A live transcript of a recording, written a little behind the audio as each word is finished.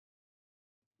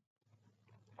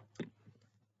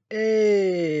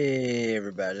Hey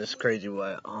everybody, it's Crazy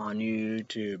White on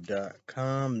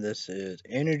YouTube.com. This is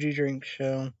Energy Drink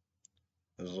Show.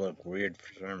 This look weird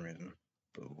for some reason,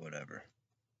 but whatever.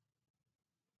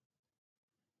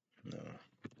 No.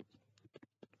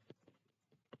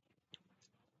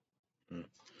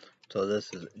 So this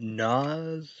is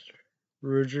Nas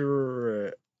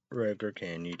Ridger Regular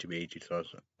Can YouTube 80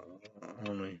 sauce.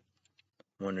 Only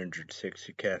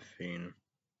 160 caffeine.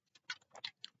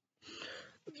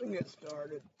 Let's get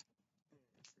started.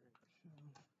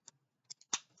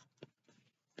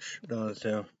 Don't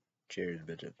tell. Cheers,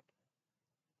 bitches.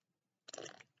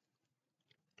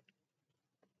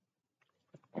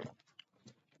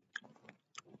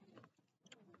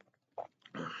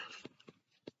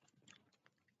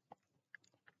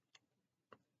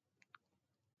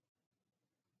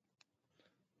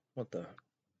 What the?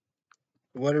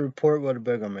 What a report, what a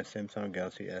bug on my Samsung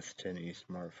Galaxy S10e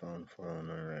smartphone phone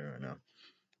right now.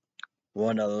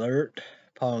 One alert,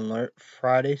 pollen alert,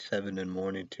 Friday 7 in the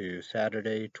morning to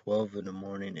Saturday 12 in the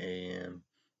morning a.m.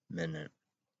 minute.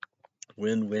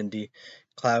 Wind windy,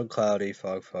 cloud cloudy,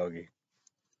 fog foggy.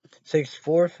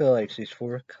 64 feel like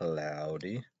 64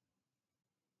 cloudy.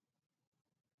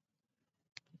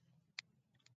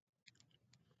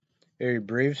 Very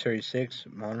brief 36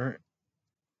 moderate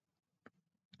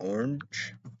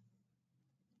orange.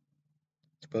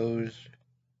 Exposed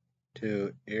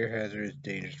to air hazards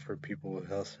dangerous for people with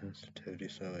health sensitivity,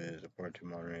 so it is important to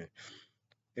monitor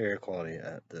air quality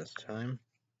at this time.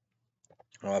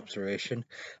 Observation,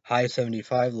 high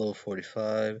 75, low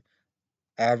 45.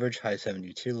 Average, high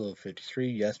 72, low 53.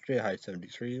 Yesterday, high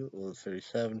 73, low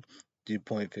 37. Dew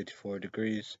point 54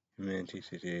 degrees. Humidity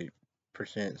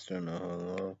 68%. Still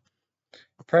no low.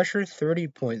 Pressure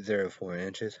 30.04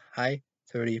 inches. High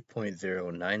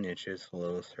 30.09 inches.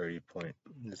 Low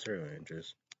 30.0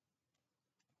 inches.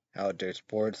 Outdoor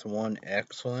sports 1.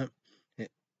 Excellent.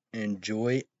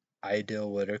 Enjoy ideal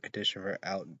weather condition for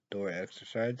outdoor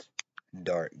exercise.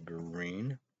 Dark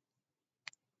green.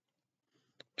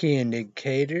 Key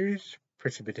indicators: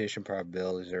 precipitation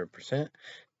probability 0%.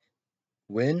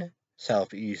 Wind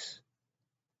southeast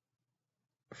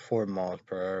 4 miles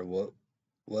per hour.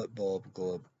 Wet bulb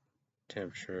globe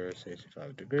temperature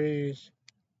 65 degrees.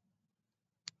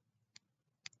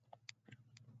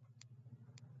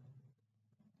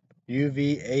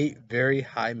 UV 8 very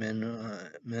high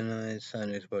minimized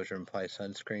sun exposure implies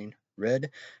sunscreen.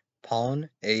 Red pollen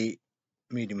 8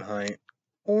 medium high.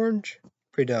 Orange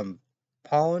predominant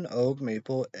pollen oak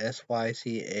maple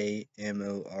SYCAMORE.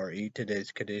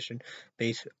 Today's condition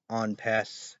based on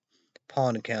past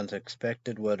pollen accounts.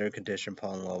 Expected weather condition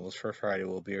pollen levels for Friday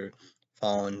will be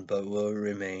fallen but will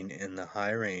remain in the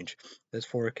high range. This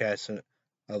forecast of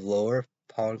lower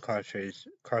pollen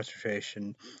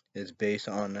concentration is based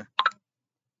on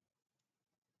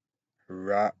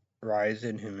rise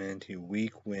in humidity,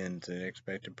 weak winds, and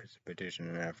expected precipitation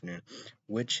in the afternoon,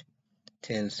 which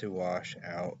tends to wash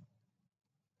out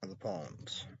the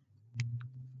pollens.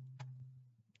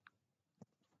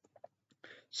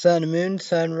 Sun and moon,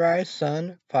 sunrise,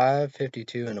 sun,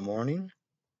 5:52 in the morning.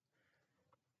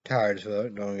 Tired as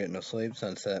fuck, don't get no sleep.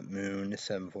 Sunset, moon,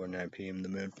 7:49 p.m. The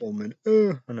moon, full moon.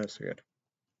 I'm not so good.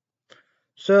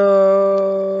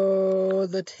 So,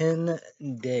 the 10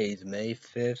 days, May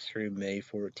 5th through May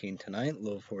 14th tonight,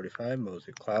 low 45,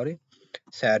 mostly cloudy.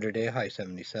 Saturday, high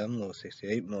 77, low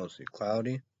 68, mostly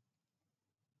cloudy.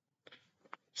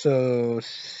 So,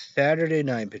 Saturday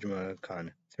night, Pidgeotto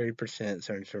 30%,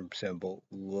 70%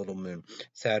 little moon.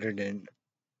 Saturday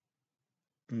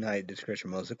night discretion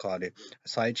mostly cloudy. A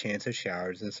slight chance of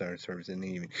showers and thunderstorms in the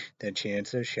evening. Then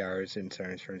chance of showers and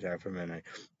thunderstorms after midnight.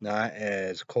 Not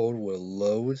as cold with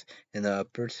lows in the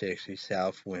upper 60s.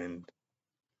 South wind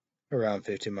around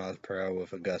 50 miles per hour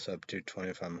with a gust up to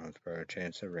 25 miles per hour.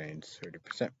 Chance of rain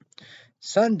 30%.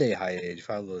 Sunday high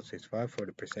 85, low 65,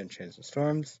 40% chance of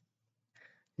storms.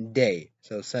 Day.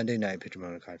 So Sunday night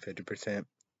Pidgeotto 50%.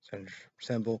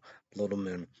 Symbol little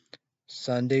moon.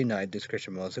 Sunday night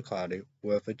discretion mostly cloudy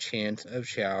with a chance of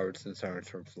showers and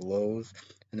thunderstorms. Lows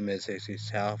in the mid-60s.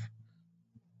 South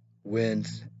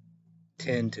winds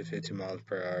 10 to 15 miles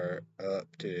per hour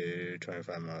up to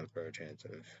 25 miles per hour. Chance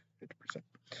of 50%.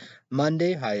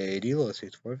 Monday high 80, low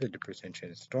 64, 50%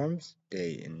 chance of storms.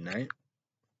 Day and night.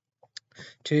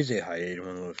 Tuesday high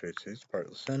 81, low 56,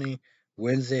 partly sunny.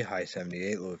 Wednesday high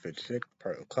 78, low 56,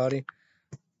 partly cloudy.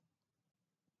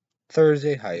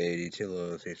 Thursday, high 82,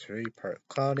 low 63, partly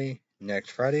cloudy.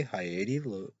 Next Friday, high 80,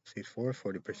 low 64,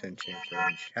 40% chance of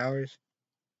rain showers.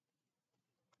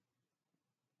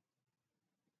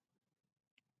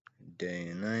 Day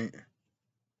and night.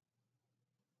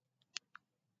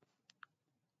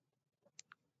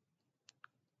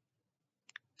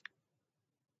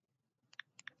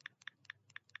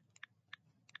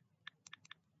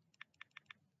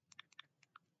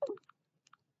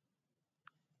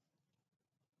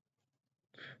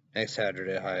 Next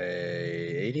Saturday, high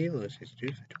 80, low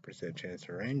 62, 50% chance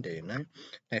of rain, day and night.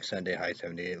 Next Sunday, high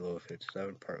 78, low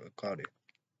 57, partly cloudy.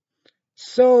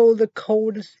 So, the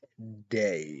coldest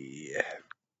day.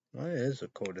 What is the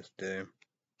coldest day?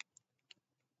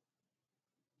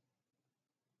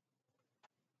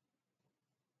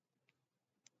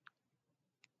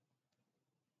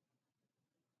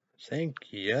 I think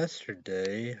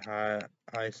yesterday,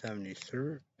 high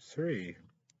 73.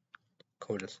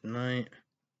 Coldest night.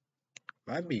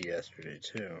 Might be yesterday,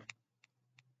 too.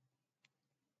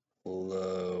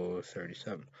 Low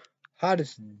 37.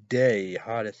 Hottest day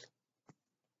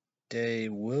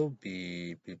will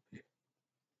be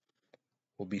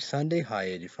Sunday, high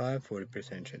 85,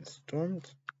 40% chance of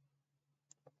storms.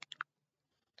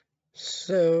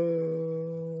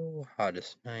 So,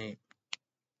 hottest night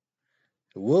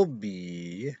will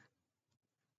be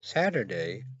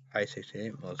Saturday, high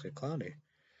 68, mostly cloudy.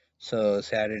 So,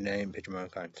 Saturday night, picture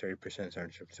mark on 30%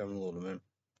 chance of some little moon.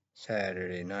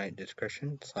 Saturday night,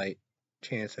 discretion, slight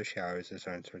chance of showers as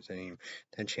sun towards the evening,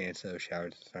 then chance of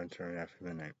showers as sun turning after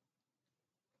midnight.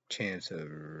 Chance of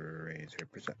rain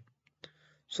 3%.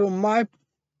 So my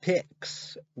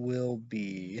picks will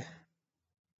be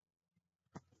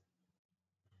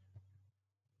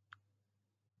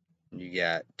you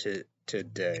got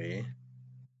today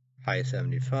high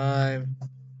 75.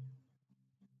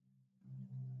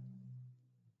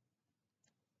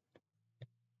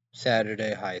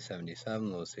 Saturday high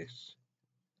 77, low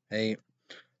 68.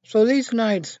 So these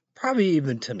nights, probably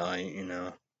even tonight,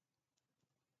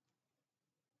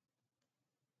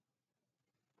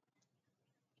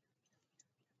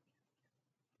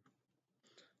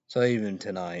 So even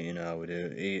tonight, we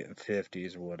do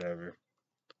 50s or whatever.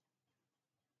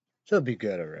 So it'll be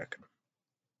good, I reckon.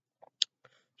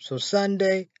 So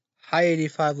Sunday, high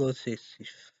 85, low 60.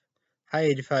 High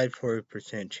 85,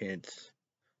 40% chance.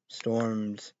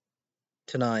 Storms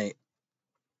tonight.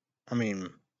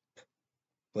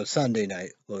 Sunday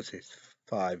night, low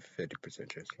 65, 50%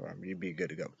 chance storm. You'd be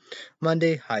good to go.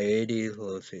 Monday, high 80,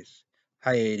 low 6,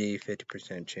 high 80,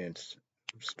 50% chance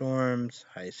storms.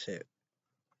 High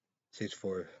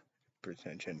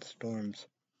 64% chance storms.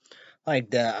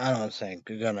 Like that, I don't think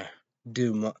you're gonna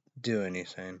do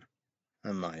anything,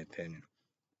 in my opinion.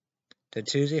 The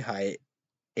Tuesday, high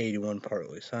 81,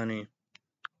 partly sunny.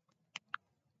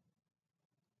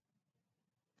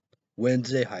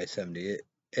 Wednesday, high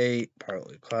 78,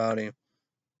 partly cloudy.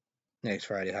 Next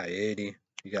Friday, high 80.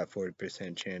 You got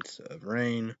 40% chance of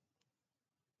rain.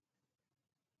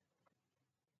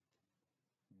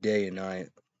 Day and night,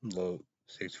 low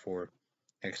 64.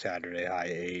 Next Saturday, high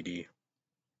 80.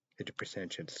 50%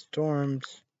 chance of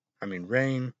storms.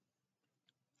 Rain.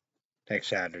 Next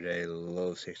Saturday,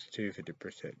 low 62.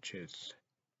 50% chance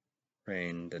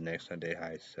rain. The next Sunday,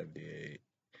 high 78.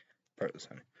 Partly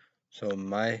sunny. So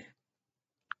my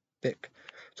pick.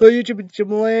 So YouTube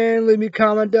Timberland, leave me a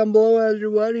comment down below as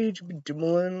you're what YouTube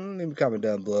Timberland. Leave me a comment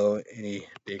down below any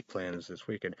big plans this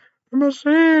weekend. I'm a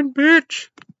saying, bitch.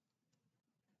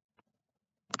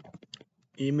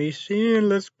 Give me sin,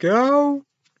 let's go.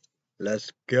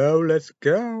 Let's go, let's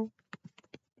go.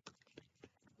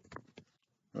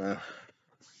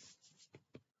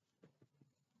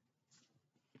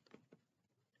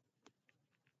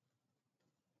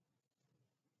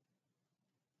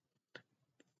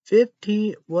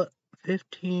 15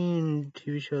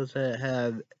 TV shows that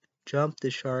have jumped the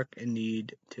shark and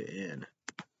need to end.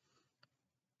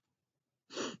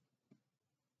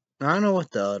 I don't know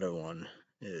what the other one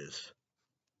is.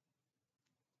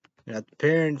 You got the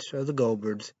Parents of the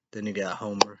Goldbergs, then you got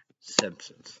Homer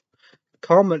Simpsons.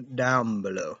 Comment down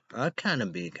below. That'd kind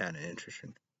of be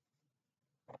interesting.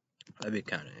 That'd be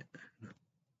kind of.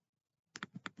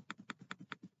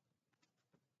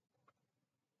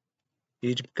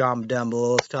 Each comment down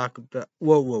below. Let's talk about.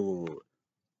 Whoa.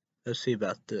 Let's see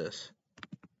about this.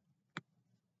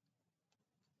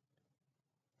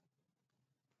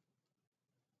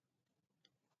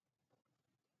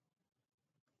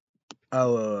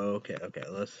 Oh, okay.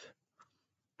 Let's.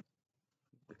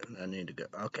 I need to go.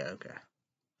 Okay.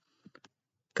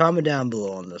 Comment down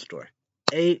below on this story.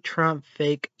 8 Trump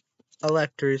fake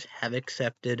electors have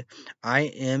accepted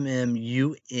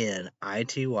IMMUNITY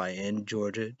in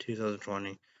Georgia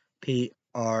 2020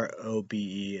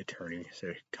 PROBE attorney.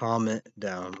 So comment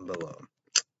down below.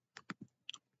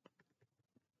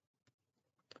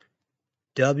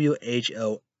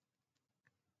 WHO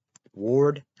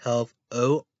World Health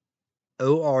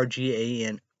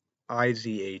ORGANIZATION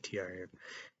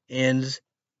ends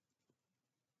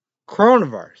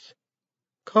coronavirus.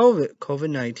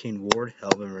 COVID-19 World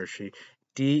Health Emergency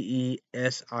DESIGN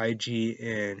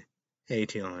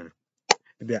 1800.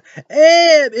 Be like,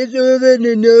 hey, it's over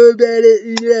to know about it.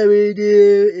 You know how we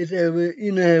do. It's over.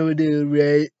 You know how we do,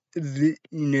 right? You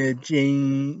know,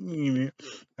 change. You know,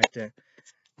 like that.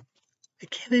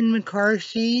 Kevin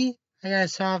McCarthy. I got a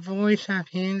soft voice,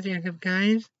 soft hands,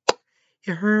 guys.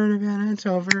 You heard about it. It's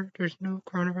over. There's no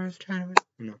coronavirus China.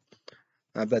 You know.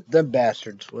 I bet the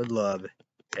bastards would love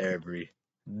every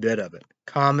bit of it.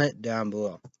 Comment down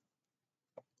below.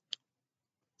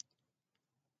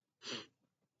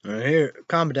 Right here,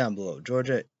 comment down below.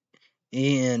 Georgia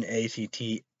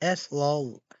ENACT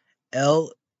law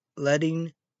L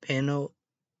letting panel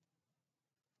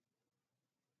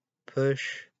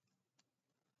pusher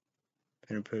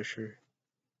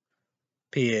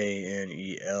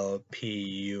PANELPU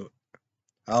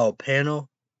panel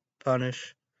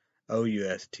punish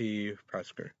OUST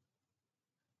prosecutor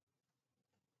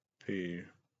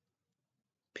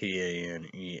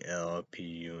PANELPUNISHOUST.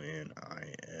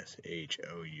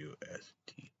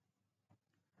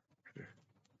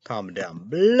 Comment down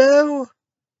below.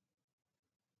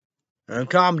 And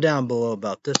comment down below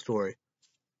about this story.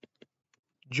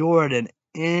 Jordan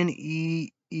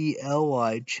NEELY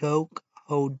choke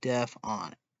hold death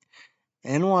on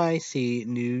NYC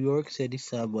New York City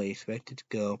subway expected to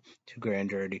go to grand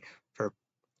jury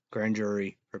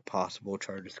for possible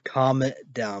charges. Comment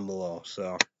down below.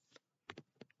 So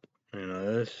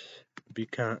this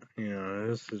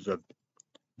this is a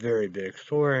very big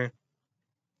story.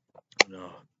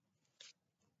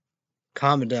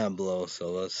 Comment down below.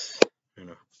 So let's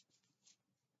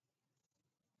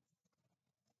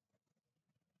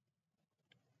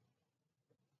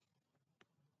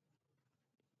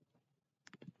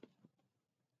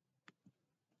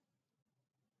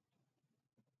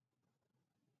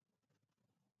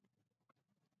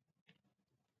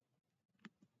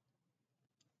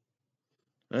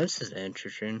This is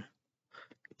interesting.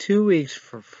 2 weeks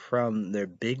from their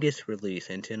biggest release,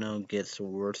 Nintendo gets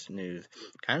worse news.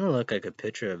 Kind of look like a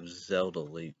picture of Zelda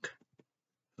Link.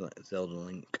 So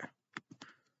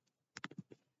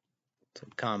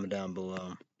comment down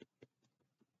below.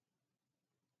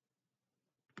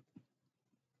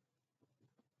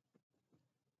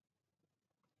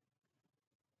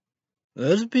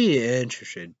 Let's be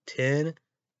interested. 10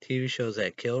 TV shows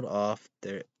that killed off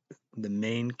the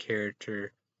main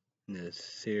character in the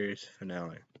series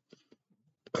finale.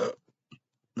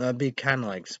 That'd be kind of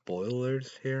like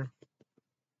spoilers here.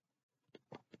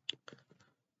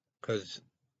 Because,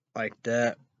 like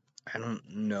that, I don't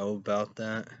know about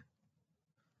that.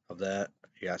 You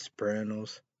got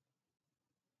Sopranos.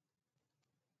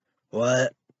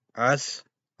 What? Us?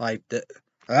 Like that?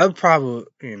 That would probably,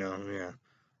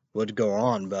 would go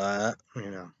on, but,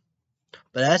 But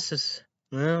that's just,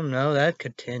 well, no, that'd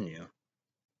continue.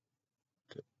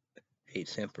 8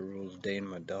 simple rules dating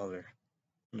my daughter.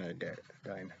 No,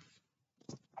 dying.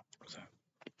 So.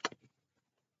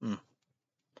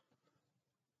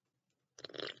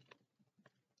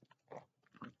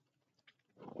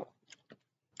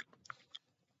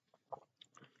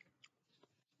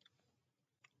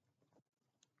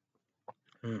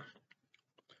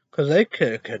 Because they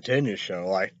could continue a show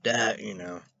like that,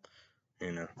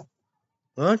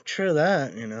 Well, true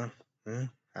that,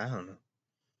 I don't know.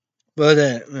 But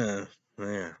then,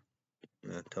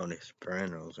 Tony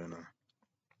Sopranos,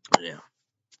 Yeah.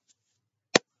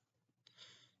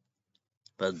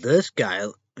 But this guy,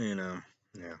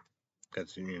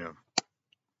 because,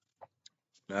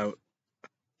 I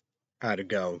had to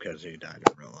go because he died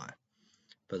in real life.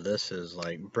 But this is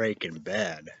like Breaking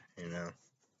Bad,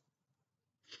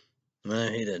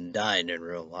 Well, he didn't die in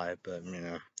real life, but,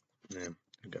 I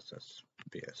guess that's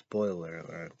be a spoiler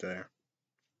right there.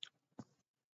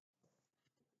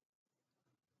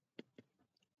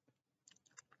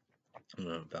 I don't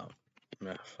know about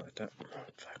math like that.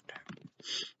 Fact.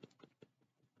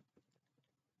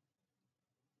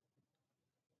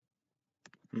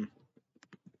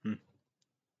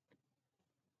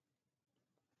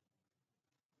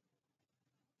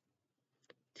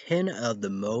 10 of the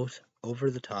most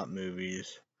over-the-top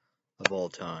movies of all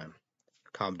time.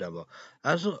 Comment down below.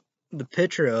 Also, the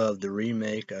picture of the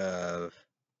remake of,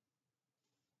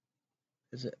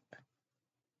 is it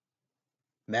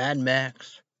Mad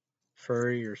Max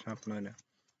Fury or something like that?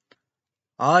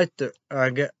 I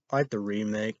like the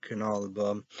remake and all of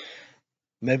them.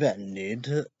 Maybe I need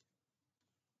to,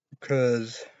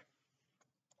 cause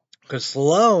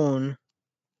Stallone,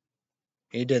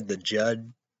 he did the Judge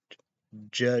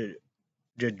Dredd,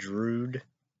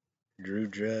 Drew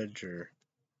Judge or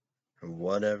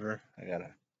whatever.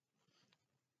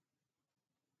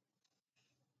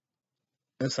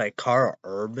 It's like Carl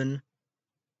Urban.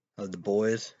 of The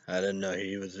Boys. I didn't know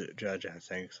he was a judge. I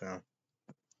think so. I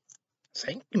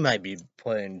think he might be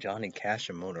playing Johnny Cash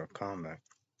in Mortal Kombat.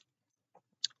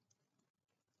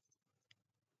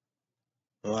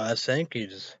 Well, I think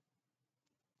he's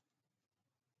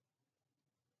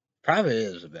probably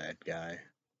is a bad guy.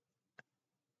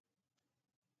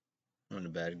 One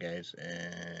of the bad guys,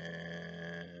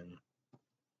 and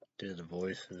do the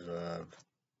voices of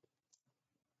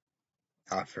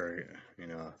after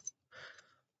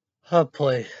a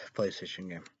PlayStation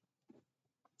game.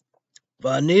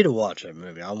 But I need to watch that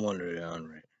movie. I wanted it on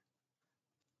right.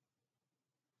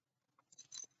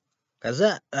 Cause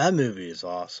that movie is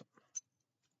awesome.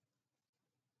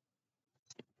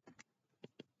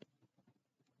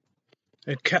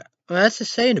 That's the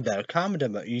saying about it. Comment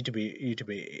about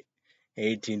YouTube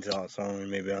 18's awesome,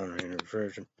 maybe on a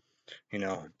version.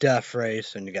 Death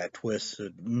Race, and you got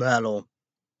Twisted Metal.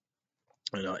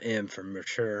 M for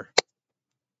mature.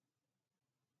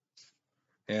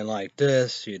 And like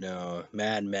this,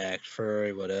 Mad Max,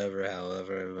 Fury, whatever,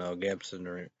 however, Mel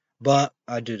Gibson. But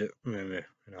I did it.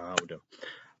 I would do.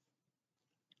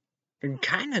 And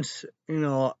kind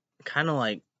of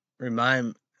like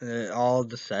remind all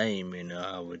the same.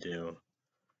 I would do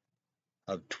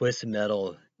of Twisted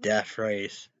Metal, Death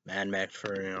Race, Mad Max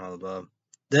Fury, and all above.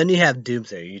 Then you have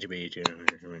Doomsday, YouTube 18.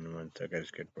 That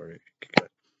guy's good for it.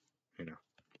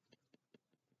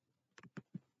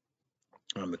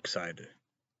 I'm excited.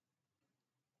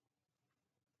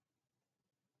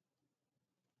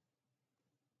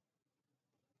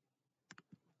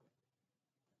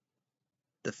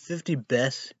 The 50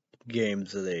 best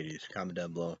games of the 80s. Comment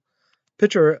down below.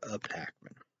 Picture of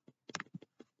Pac-Man.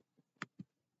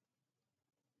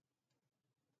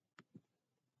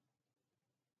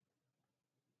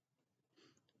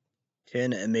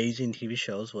 Ten amazing TV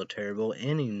shows with terrible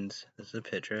endings. This is a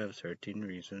picture of 13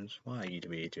 reasons why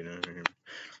YouTube 18.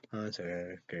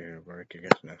 Okay, work. I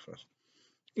guess next one.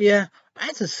 Yeah,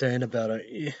 that's the saying about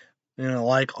it.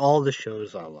 Like all the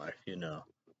shows I like.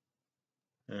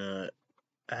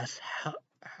 That's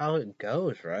how it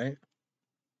goes, right?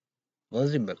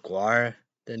 Lizzie McGuire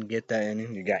didn't get that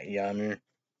ending. You got Yonner.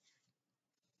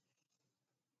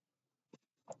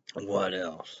 What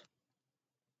else?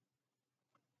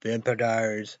 Vampire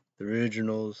Diaries, The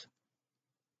Originals,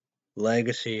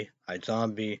 Legacy,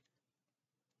 iZombie.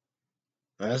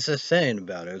 That's the saying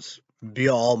about it. It's be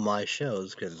all my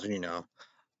shows because,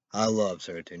 I love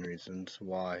 13 Reasons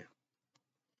Why.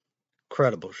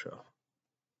 Incredible show.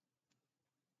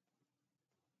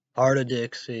 Heart of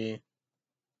Dixie,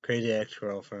 Crazy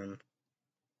Ex-Girlfriend.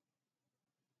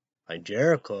 Like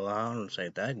Jericho, I don't say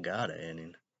that got an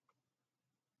ending.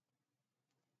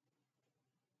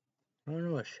 I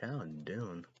wonder what Shawn's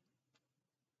doing.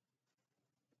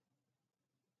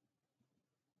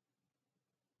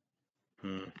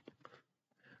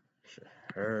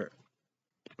 Her.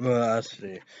 Well, I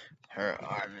see. Her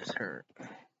arm is hurt.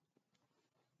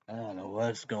 I don't know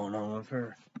what's going on with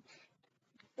her.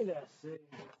 I gotta see.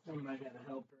 Somebody gotta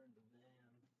help her in the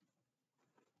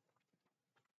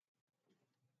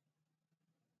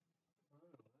van.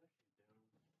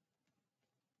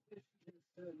 She's just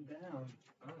sitting down.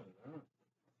 I don't know.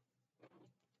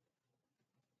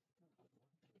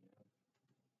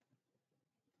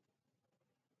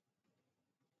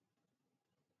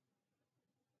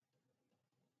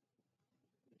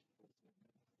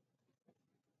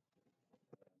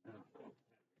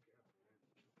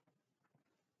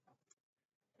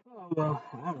 Oh, well,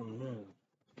 I don't know.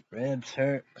 Ribs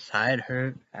hurt, side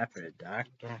hurt, after the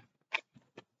doctor.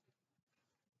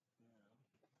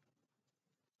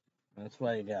 That's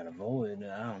why you gotta avoid it.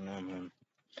 I don't know, man.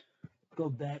 Go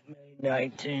back May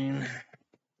 19.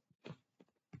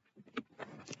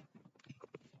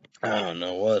 I don't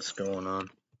know what's going on.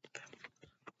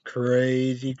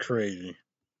 Crazy, crazy.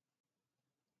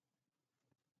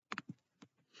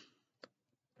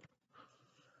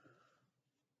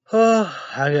 Oh,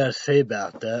 I gotta say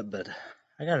about that, but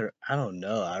I don't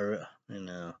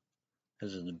know.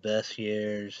 This is the best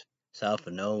years, South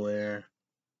of Nowhere.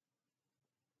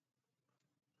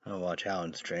 I'll watch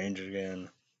Alan Strange again.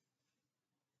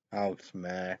 Alex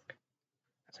Mack.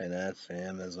 I say that's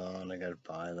Amazon. I gotta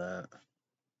buy that.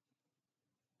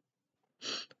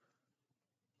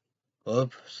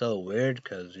 Whoop, so weird,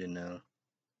 cause I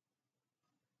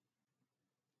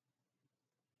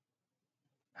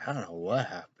don't know what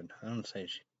happened. I don't say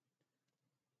she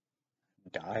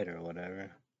died or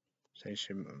whatever. Say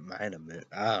she might have been.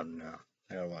 I don't know.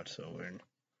 I gotta watch So Weird.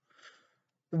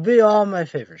 It'd be all my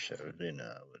favorite shows,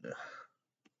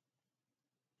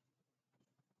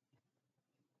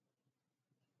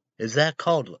 Is that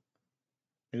called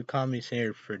New comedy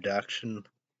series production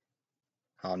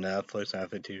on Netflix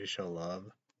after TV show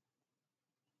Love.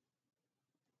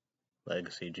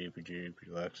 Legacy, GPG,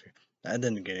 Lexi. I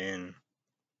didn't get in.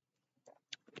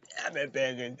 I'm a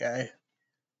big guy.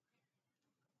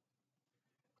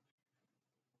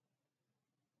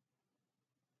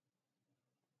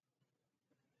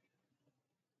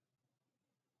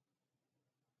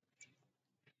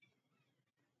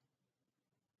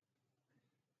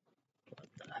 What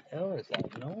the hell is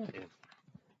that noise?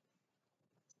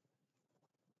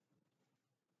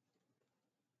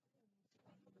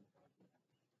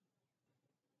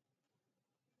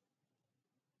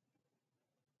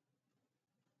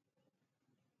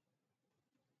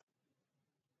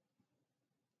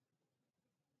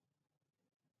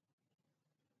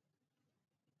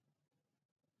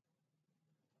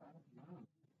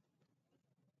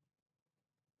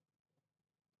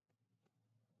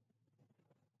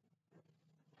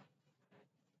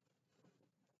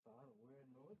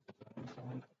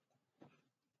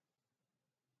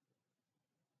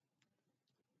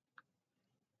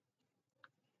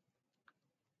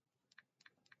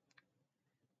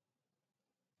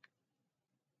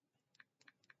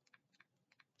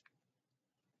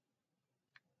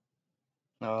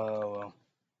 Oh, well.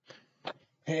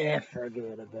 Yeah,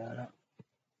 forget about it.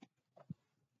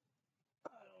 I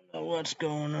don't know what's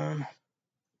going on.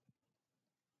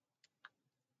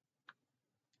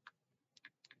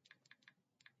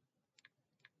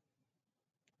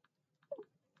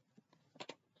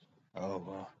 Oh,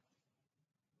 well.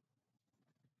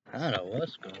 I don't know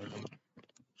what's going on.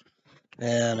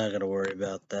 Yeah, I'm not gonna worry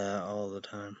about that all the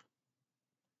time.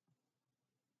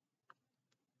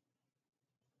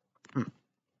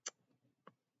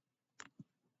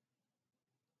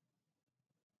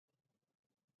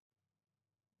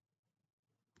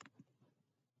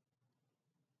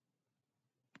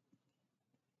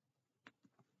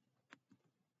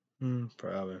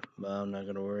 Probably, but I'm not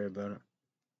gonna worry about it.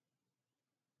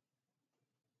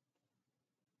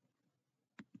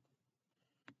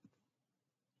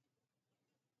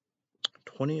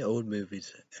 20 old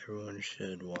movies everyone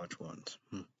should watch once.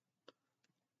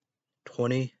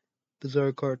 20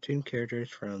 bizarre cartoon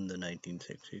characters from the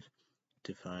 1960s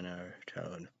define our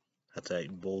childhood. That's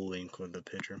like Bullwinkle, the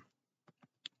picture.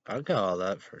 I got all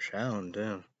that for Sharon,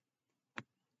 too.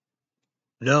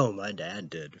 No, my dad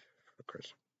did for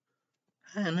Christmas.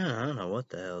 I don't know what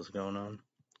the hell's going on.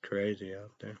 Crazy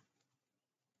out there.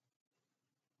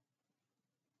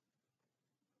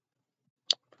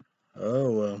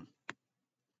 Oh, well.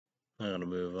 I'm gonna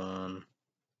move on.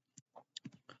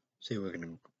 See if we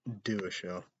can do a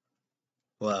show.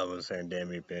 Well, I was saying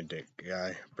Danny Benedict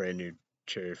guy, brand new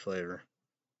cherry flavor.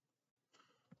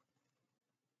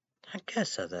 I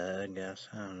guess I guess.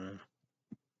 I don't know.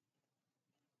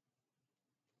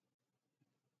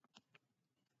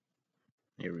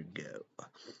 Here we go.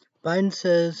 Biden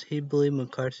says he believes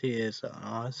McCarthy is an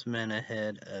honest man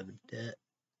ahead of debt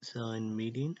ceiling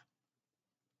meeting.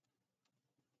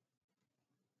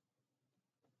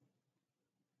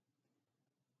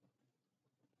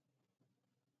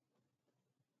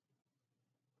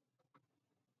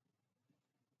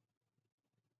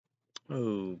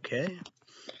 Okay.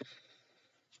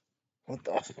 What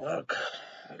the fuck?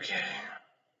 Okay.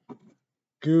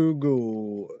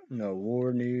 Google. No,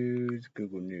 War News.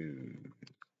 Google News.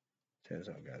 Says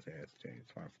some guys ask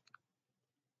James Farm.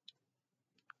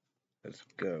 Let's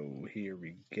go. Here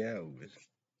we go.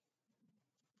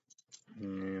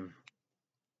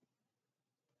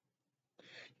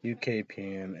 UK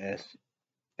PM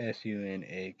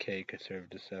SUNAK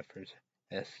conservative suffers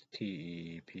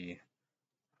STEP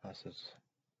houses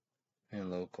and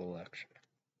local election.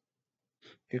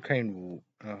 Ukraine.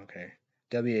 Okay.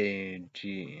 WAGNER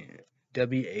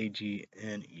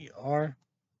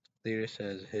leader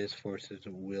says his forces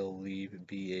will leave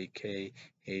BAK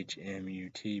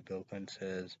HMUT. Bokan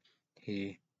says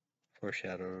he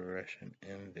foreshadowed Russian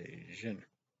invasion.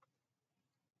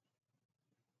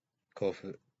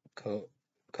 COVID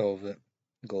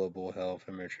global health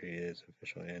emergency is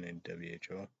officially ending,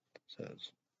 WHO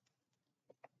says.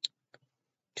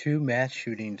 2 mass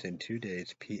shootings in 2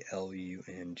 days.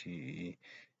 PLUNGESERBIA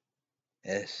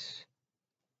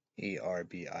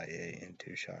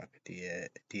into shock.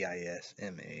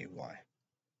 DISMAY.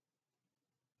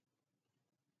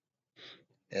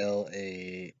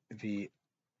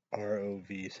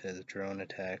 LAVROV says drone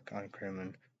attack on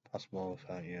Kremlin possible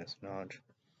without U.S. knowledge.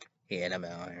 Yeah, I'm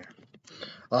out here.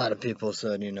 A lot of people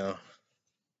said, Putin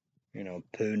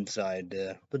side,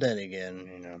 but then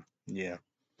again, yeah,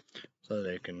 so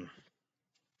they can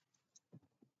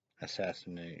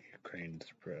assassinate Ukraine's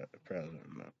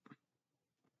president.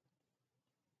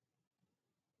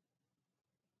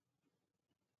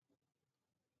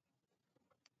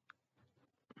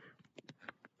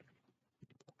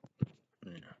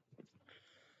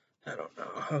 I don't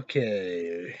know.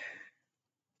 Okay.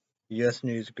 Yes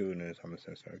news, good news. I'm gonna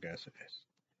say so. I guess it is.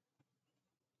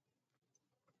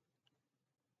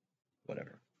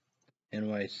 Whatever.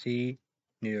 NYC,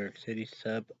 New York City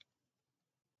sub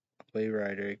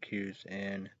playwright accused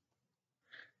and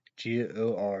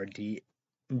G-O-R-D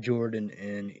Jordan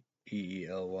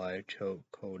N-E-E-L-Y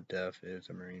chokehold death is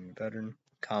a Marine veteran.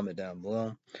 Comment down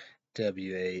below.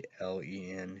 W-A-L-E-N-S-K-Y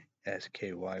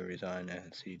resigned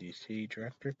as CDC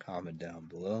director. Comment down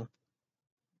below.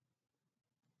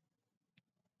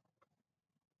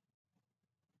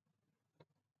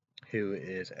 Who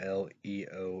is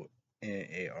L-E-O-N-A-R-D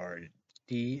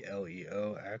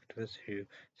L-E-O activist who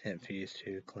sent fees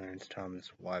to Clarence Thomas'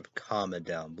 wife? Comment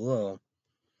down below.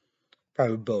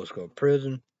 Probably both go to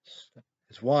prison.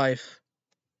 His wife,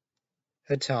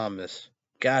 Ed Thomas,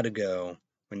 gotta go.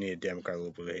 We need a Democrat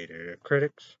local hater.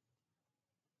 Critics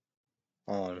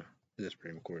on the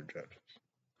Supreme Court judges.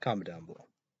 Comment down below.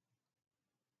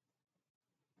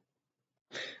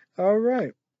 All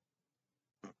right.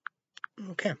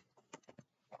 Okay.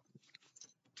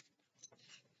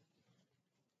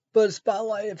 But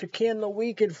spotlight if you can the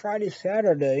weekend, Friday,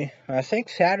 Saturday. I think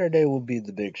Saturday will be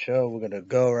the big show. We're gonna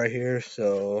go right here.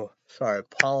 So sorry,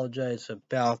 apologize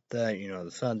about that. You know,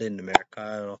 the Sunday in America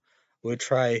Idol. We'll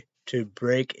try to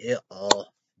break it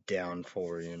all down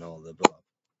for you know the above.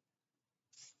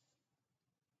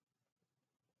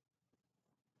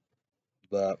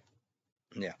 But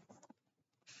yeah.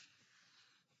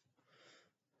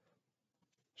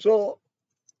 So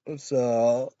it's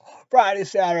Friday,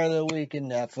 Saturday, the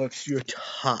weekend Netflix. Your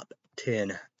top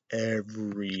 10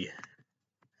 every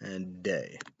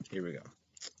day. Here we go.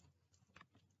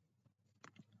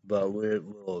 But I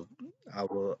will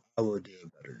do a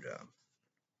better job.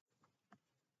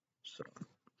 So,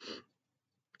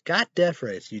 got Death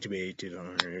Race YouTube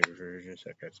 8200 version.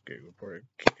 That's a good report.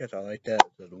 Kick-Ass, I like that.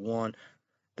 So the one,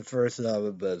 the first of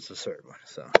it, but it's the third one.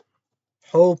 So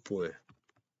hopefully,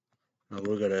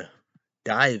 we're gonna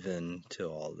dive into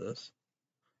all this.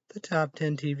 The top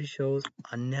 10 TV shows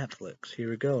on Netflix.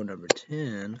 Here we go. Number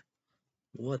 10.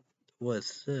 What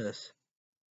was this?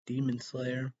 Demon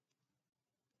Slayer.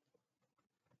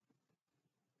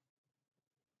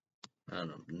 I don't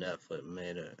know. Netflix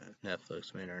made it.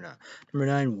 Netflix made it or not. Number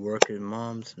 9. Working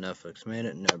Moms. Netflix made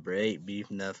it. Number 8. Beef.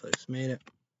 Netflix made it.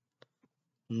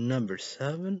 Number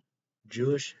 7.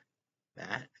 Jewish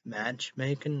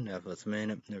Matchmaking. Netflix made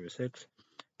it. Number 6.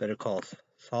 Better Call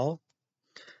Saul.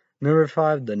 Number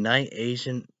 5. The Night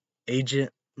Agent.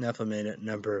 Netflix made it.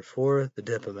 Number 4. The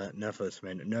Diplomat. Netflix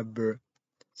made it. Number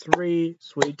 3.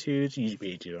 Sweet Tooth.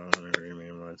 YouTube. I don't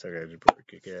remember one second.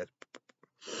 Kick-Ass.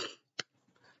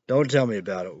 Don't tell me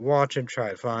about it. Watch it, try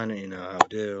to find it, you know how to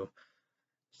do.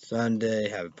 Sunday,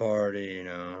 have a party, you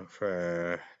know,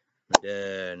 for my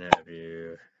dad and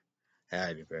nephew.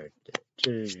 Happy birthday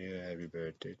to you, happy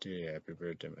birthday to you, happy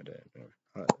birthday, my dad.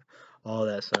 All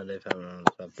that Sunday family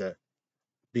stuff that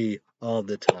be all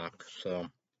the talk. So,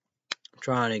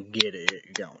 trying to get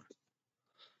it going.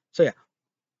 So, yeah.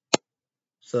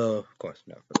 So, of course,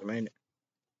 Netflix made it.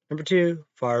 Number 2,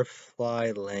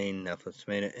 Firefly Lane, Netflix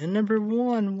made it. And number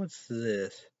 1, what's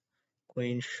this?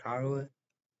 Queen Charlotte?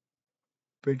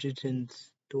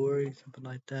 Bridgerton's Story, something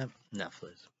like that.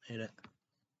 Netflix made it.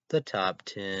 The top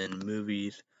 10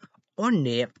 movies on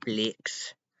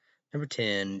Netflix. Number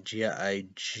 10, G.I.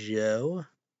 Joe.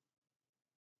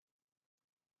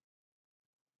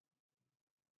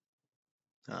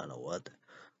 I don't know what.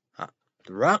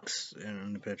 The Rock's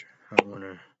in the picture. I want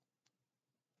to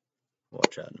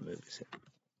watch out in the movies here.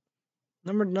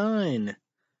 Number 9,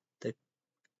 the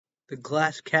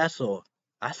Glass Castle.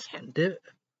 I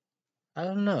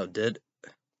don't know.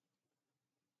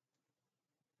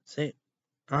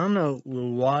 I don't know.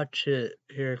 We'll watch it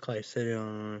here at Clay City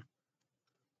on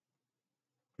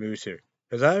movies here.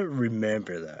 Because I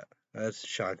remember that. That's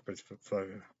shocked, but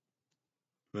fucking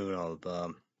moving all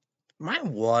above. Might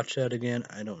watch that again.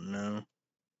 I don't know.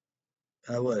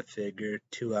 I would have figured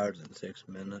 2 hours and 6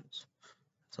 minutes.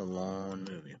 It's a long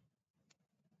movie.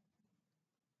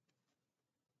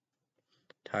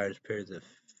 Tires periods of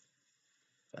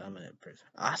 5-minute periods.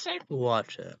 I say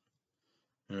watch it.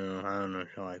 You know, I don't know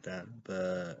if you like that,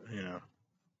 but you know,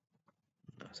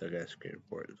 so I guess great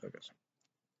report. I guess.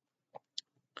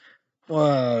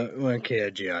 Well, one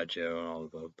kid, G.I. Joe, and all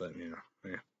of those, but you know,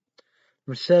 yeah.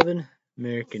 Number 7,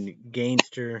 American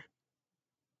Gangster.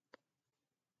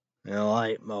 You know,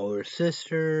 like my older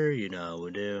sister, you know, we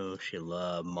do. She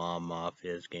loved Mom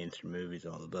Mafia's gangster movies,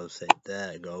 all of those. Say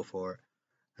that, go for it.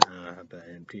 How about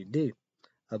MTD?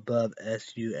 Above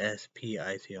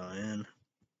SUSPICON.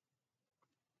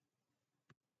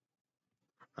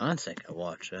 I don't think I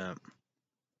watched that.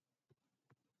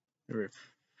 Number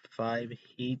 5,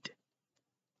 Heat.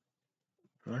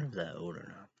 I wonder if that old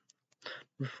or not.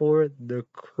 Before the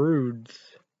Croods.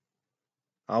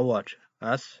 I'll watch it.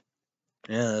 That's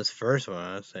the first one.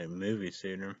 I'd say movie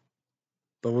theater.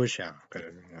 But which channel? Cause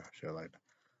shit like that.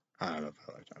 I don't know if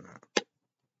I like that or not.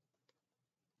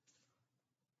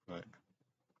 But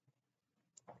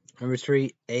number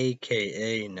 3,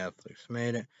 AKA Netflix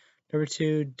made it. Number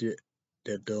 2,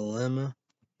 The Dilemma.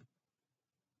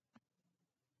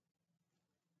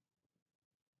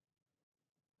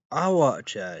 I'll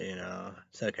watch that,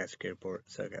 Success Skateboard,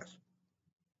 Success.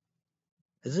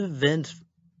 Is it Vince?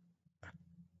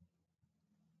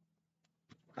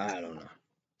 I don't know.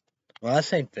 Well, I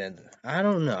think Vince. I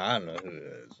don't know. I don't know who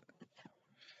it is.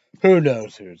 Who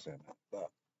knows who's in it? But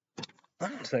I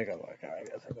don't think I like it. I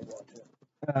guess I can watch it.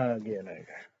 Again,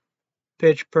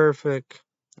 Pitch Perfect.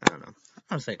 I don't know. I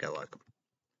don't think I like them.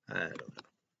 I don't know.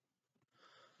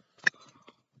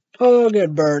 Oh, I'll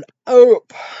get burned. Oh.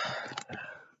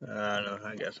 I don't know.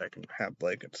 I guess I can have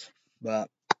blankets. But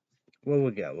what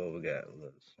we got?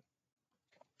 Let's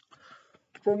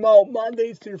from all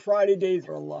Mondays through Friday days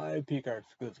are live. Peak our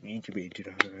exclusive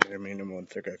YouTube. I mean, I'm on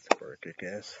Success work, I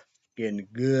guess. Getting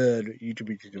good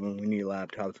YouTube when we need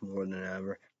laptops more than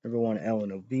ever. Number 1,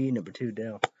 LNOV. Number 2,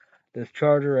 Dell. This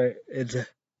charger, it's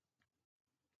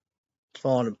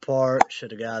falling apart. Should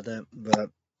have got that,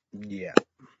 but yeah.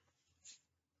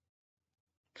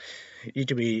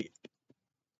 YouTube.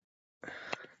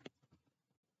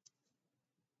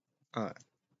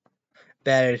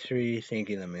 Battery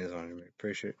thinking that means on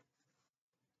pretty sure.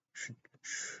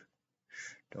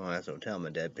 Don't have to tell my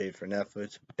dad paid for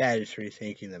Netflix. Battery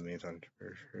thinking that means on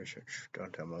pretty sure.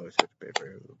 Don't tell my always have to pay for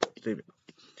it. If it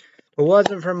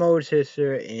wasn't for Mo's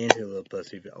sister and Hulu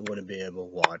Plus, I wouldn't be able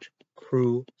to watch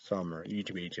Crew Summer.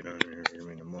 YouTube,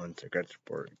 in months. I got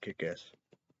support. Kick ass.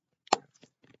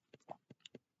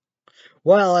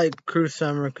 Well, I like Crew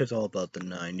Summer because all about the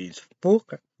 90s.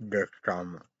 Fuck the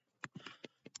summer.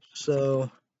 So,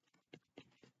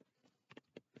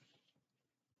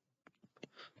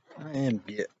 I am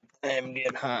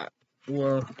getting hot.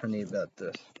 Well, I need about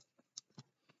this.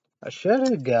 I should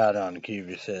have got on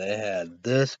QVC. They had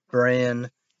this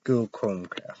brand Google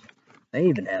Chromecast. They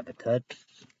even have a touch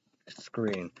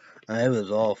screen. It was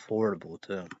all affordable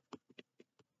too.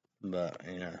 But,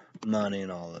 money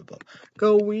and all that. But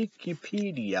go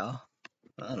Wikipedia.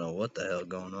 I don't know what the hell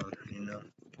going on,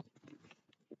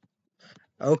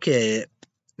 Okay,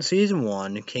 season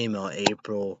 1 came out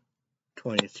April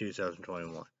 20th,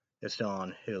 2021. It's still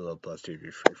on Hulu Plus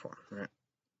TV Freeform, right?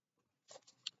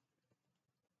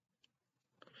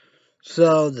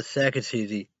 So, the second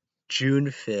season, June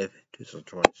 5th,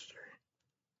 2023.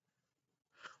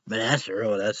 But that's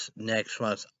early. That's next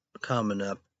month coming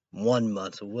up, 1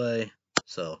 month away.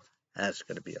 So, that's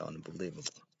going to be unbelievable.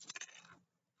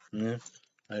 Yeah.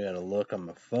 I gotta look on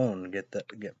my phone and get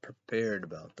prepared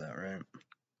about that, right?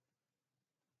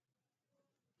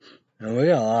 And we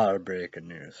got a lot of breaking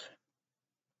news.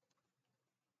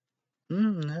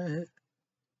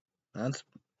 That's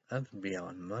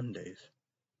beyond Mondays.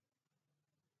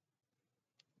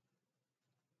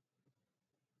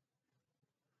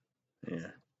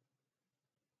 Yeah.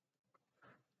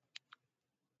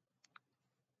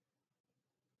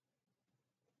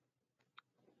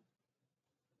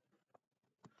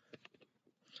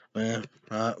 Well,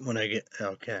 when I get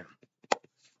okay.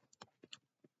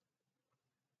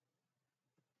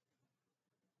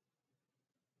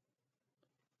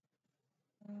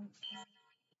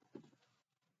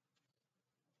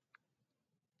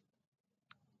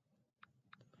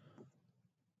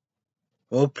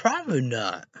 Well, probably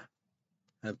not.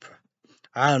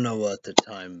 I don't know what the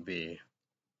time be,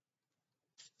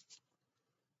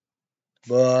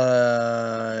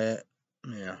 but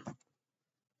yeah.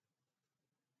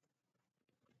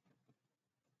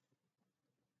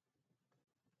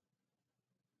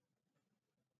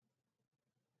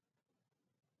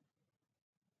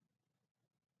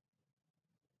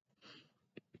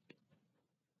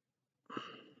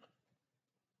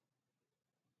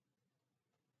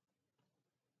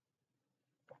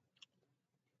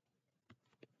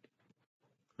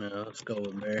 Let's go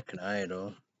with American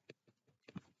Idol.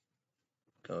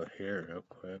 Go here real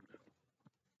quick.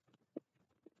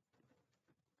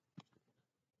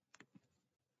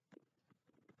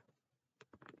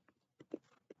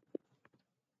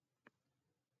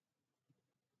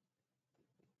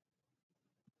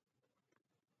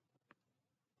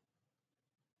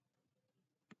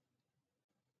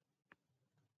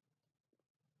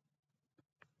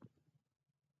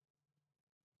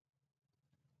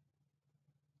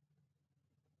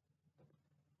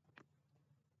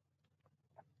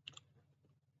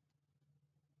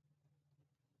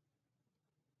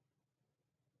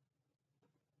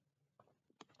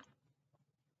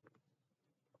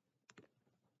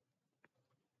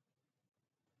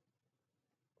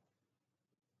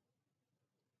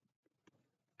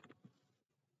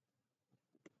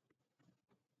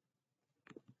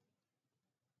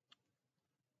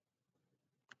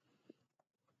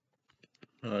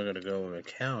 I gotta go with a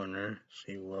calendar,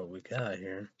 see what we got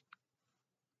here.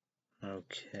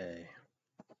 Okay.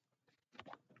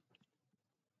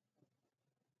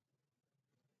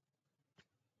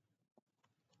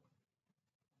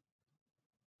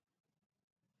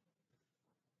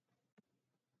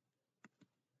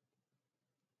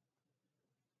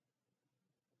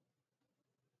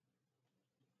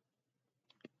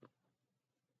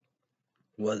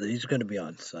 Well, these gonna be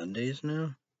on Sundays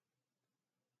now?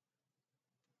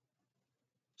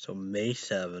 So May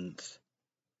 7th,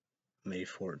 May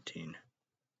 14th.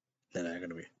 Then I'm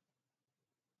gonna be.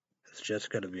 It's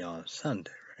just gonna be on a Sunday,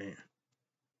 right?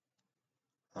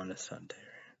 On a Sunday,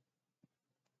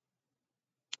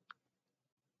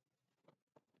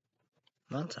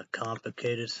 right? That's a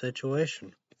complicated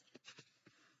situation.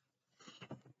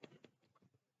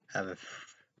 Have a,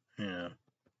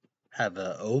 have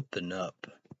a open up.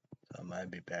 So I might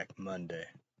be back Monday.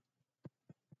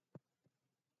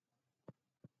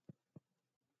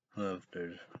 Well, if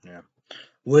there's, yeah.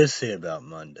 We'll see about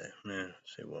Monday. Yeah,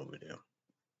 see what we do.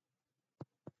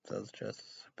 So it's just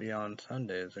be on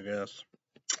Sundays, I guess.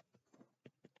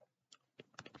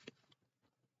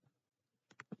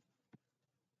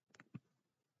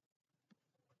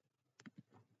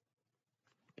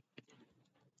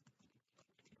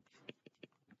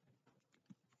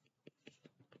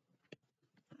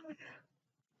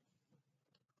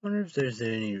 Wonder if there's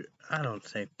any. I don't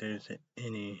think there's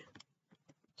any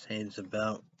things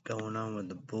about going on with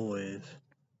the boys.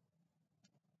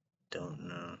 Don't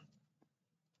know.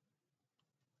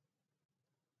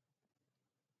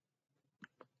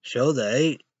 Show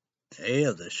the eight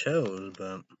of the shows,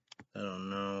 but I don't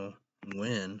know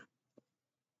when.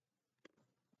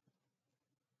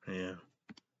 Yeah.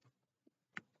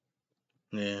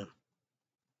 Yeah.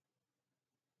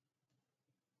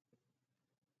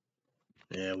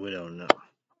 Yeah, we don't know.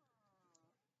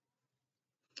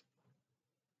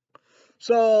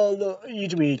 So the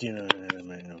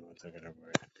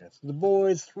The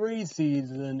Boys 3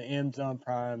 season, Amazon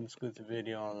Prime exclusive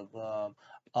video on the bottom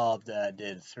of that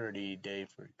did 30-day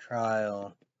free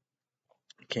trial.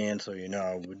 Cancel, you know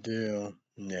I would do.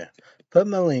 Yeah. Put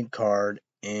my link card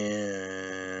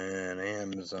in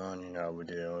Amazon, you know I would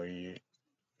do.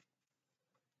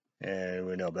 And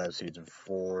we know about season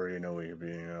 4, you know we could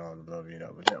be all above, you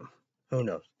know, but who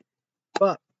knows?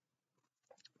 But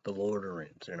the Lord of the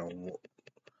Rings, you know,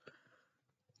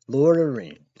 Lord of the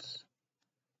Rings,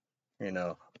 you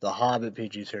know, The Hobbit,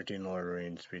 PG-13, Lord of the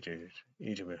Rings, PG,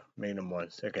 each of it, made them one,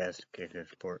 sick ass, kick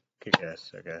ass, sport, kick ass,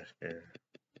 sick ass, kick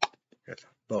ass,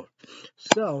 both.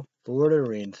 So, Lord of the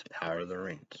Rings, Power of the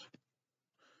Rings.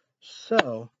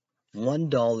 So,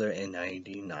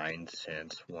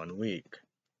 $1.99 1 week.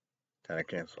 Then I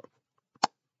cancel.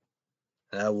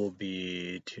 That will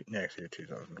be next year,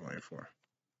 2024.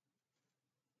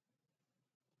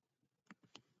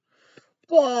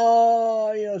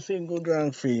 Well, you know, single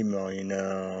drunk female, you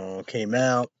know, came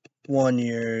out 1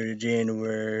 year,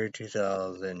 January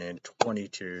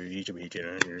 2022. Each of each,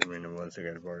 once I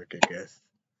got a bar kick ass.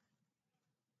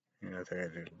 You know, I think I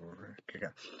did kick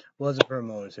out. Wasn't for a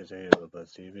moment since I hit the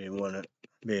bus TV. Want to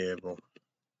be able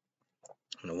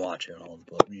to watch it all,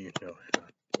 but you know how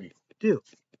we do.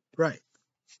 Right.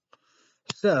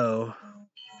 So,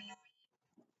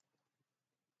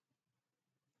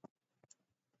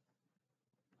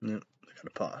 yeah, I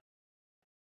gotta pause.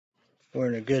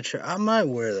 Wearing a good shirt. I might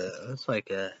wear that. It's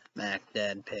like a Mac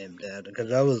Dad, Pam Dad,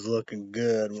 because I was looking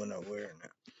good when I was wearing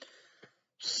it.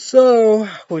 So,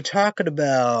 we're talking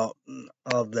about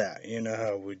all that. You know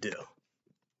how we do.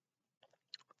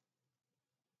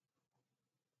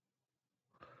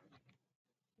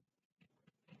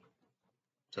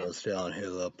 So, it's down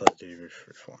here, up at the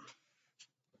reform.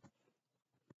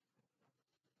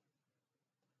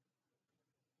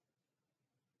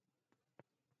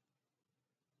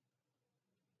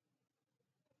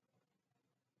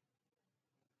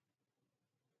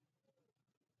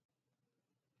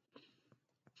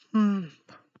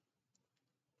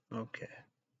 Okay.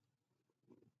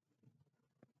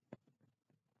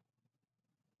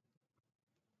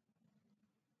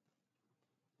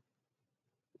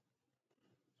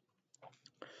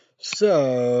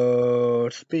 So,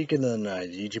 speaking of the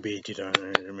night,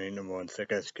 EGB, number one,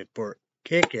 sick ass,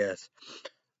 kick ass.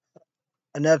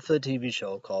 A Netflix TV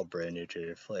show called Brand New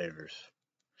Jaded Flavors.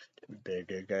 Big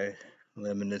good guy.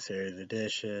 Limited series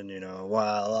edition, you know,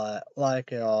 while I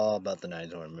like it all about the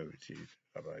 90s horror movies,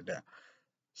 stuff like that.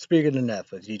 Speaking of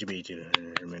Netflix,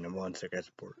 EGB, number one, sick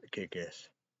ass, kick ass.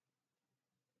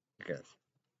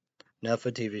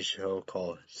 Netflix TV show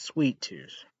called Sweet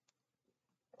Tooth.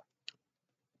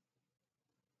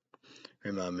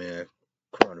 Remind me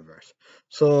coronavirus.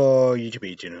 So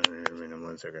YouTube,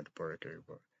 once I got the part,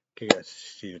 okay, guys,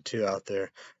 see you two out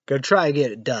there. Gonna try to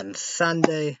get it done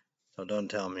Sunday. So don't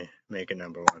tell me make it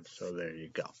number one. So there you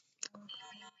go.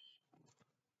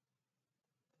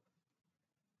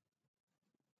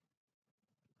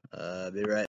 Be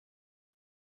right.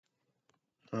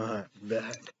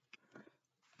 Back.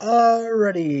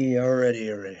 Already.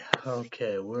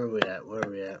 Okay, where are we at?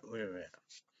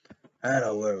 I don't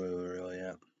know where we were really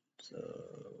at. So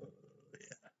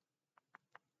yeah.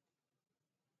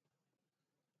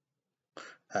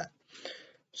 Alright.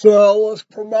 So let's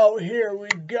promote. Here we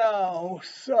go.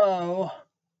 So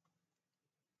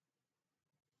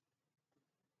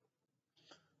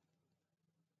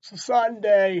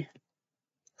Sunday.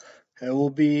 It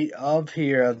will be up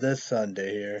here this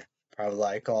Sunday here. Probably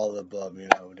like all the above,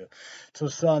 So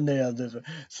Sunday of this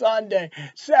Sunday,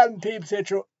 7 p.m.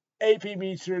 Central, 8 p.m.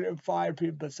 Eastern, and 5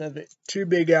 p.m. Pacific. 2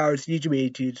 big hours,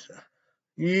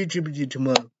 YouTube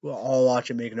tomorrow. We'll all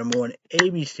watch it, make number one.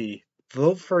 ABC.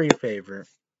 Vote for your favorite.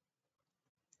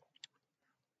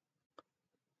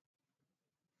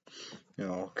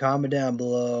 Comment down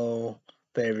below.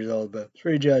 Favorites all about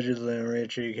 3 judges: Lynn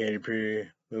Richie, Katy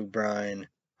Perry, Luke Bryan,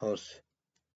 host.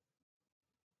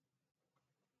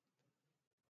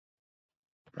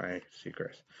 Right,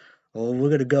 Seacrest. Well, we're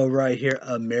gonna go right here.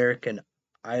 American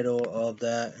Idol of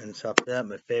that and stuff like that.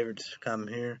 My favorites come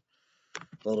here.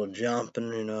 A little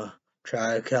jumping,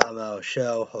 try to come out a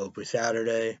show. Hopefully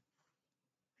Saturday.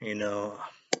 We'll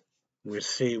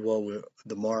see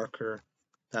the marker.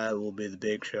 That will be the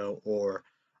big show, or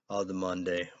the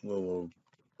Monday. We'll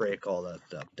break all that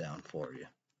stuff down for you.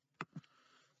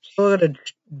 So we're gonna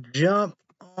jump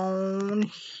on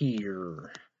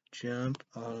here.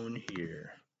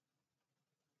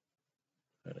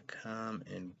 I'm gonna come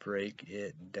and break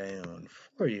it down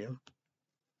for you.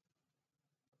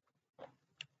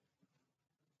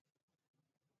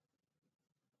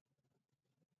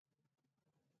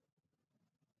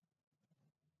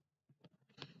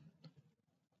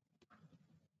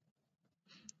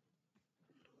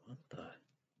 What the?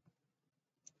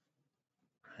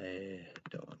 I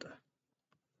don't want that.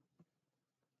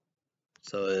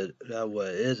 So what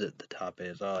is it? The top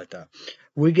is I like that.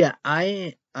 We got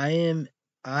IAMTONGI.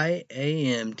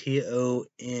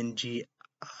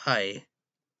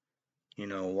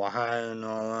 Why and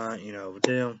all that.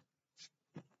 Do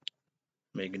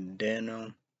Megan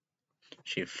Dano.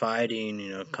 She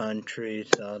fighting. Country,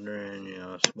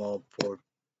 southern. Small poor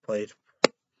place.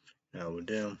 We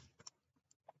do.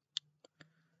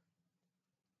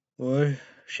 Well,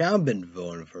 Sean been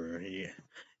voting for her.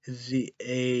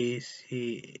 ZACHARIAH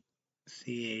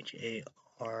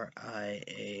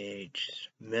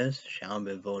Smith. Sean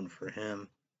been voting for him.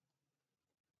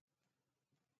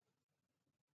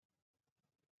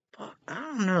 I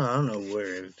don't know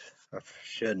where I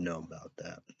should know about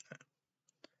that.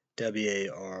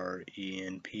 WARENPEAY.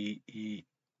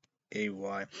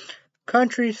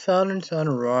 Country, Southern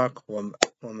Rock, one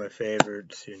of my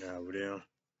favorites, we do.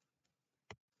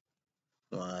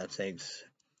 Well, I think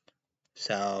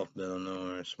South,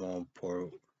 Illinois, small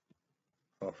port,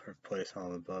 offer place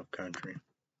on above country.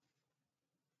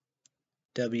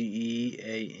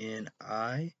 WEANI,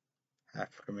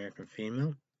 African American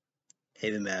female.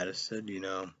 Haven Madison,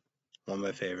 one of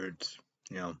my favorites,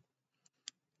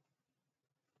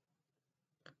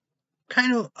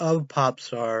 kind of a pop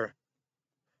star.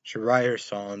 She write her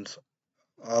songs.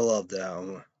 I love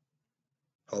that.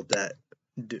 Hope that,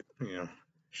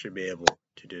 should be able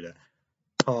to do that.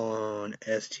 On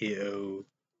STOUGH.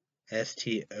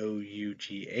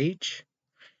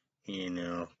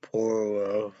 Poor,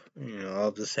 of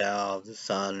the South, the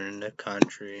Southern, the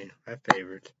country. My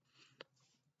favorite.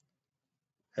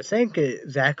 I think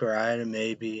Zachariah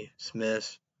maybe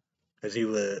Smith, because he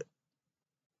would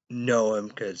know him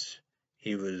because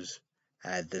he was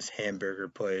at this hamburger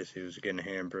place. He was getting a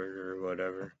hamburger or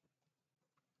whatever.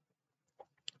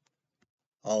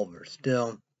 Oliver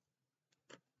Still.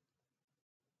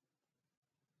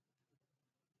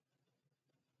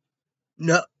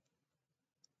 No.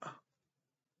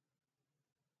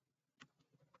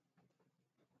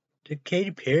 Did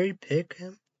Katy Perry pick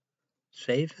him?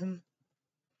 Save him?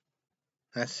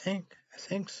 I think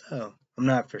so. I'm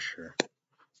not for sure,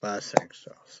 but I think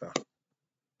so.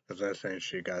 Because I think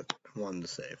she got one to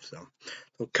save. So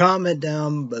comment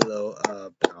down below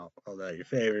about all that your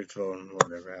favorites, voting,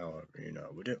 whatever, however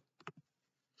we do.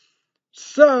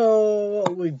 So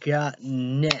what we got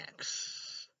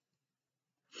next?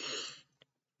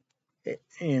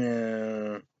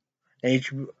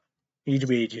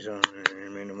 HBH's on.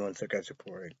 Once I got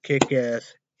supported.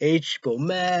 Kick-Ass HBO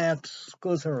Max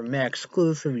exclusive or Max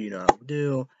exclusive, you know how to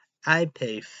do. I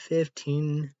pay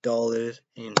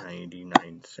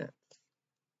 $15.99.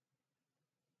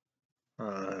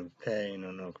 Paying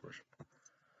no commercial.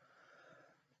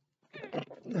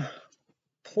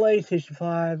 PlayStation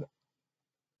 5,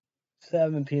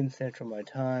 7 p.m. Central my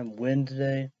time,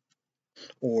 Wednesday,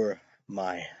 or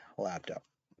my laptop.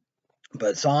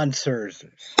 But it's on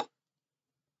Thursdays.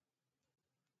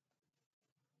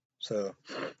 So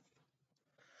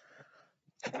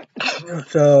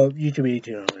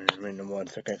YouTube, in 1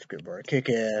 second, skip bar, kick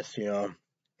ass,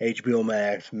 HBO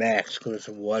Max, Max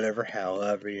exclusive, whatever,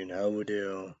 however, we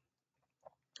do.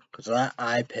 Because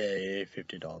I pay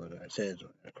 $50. I say it's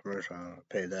a commercial, I don't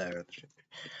pay that.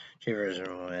 Cheapers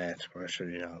and Max commercial,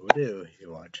 we do.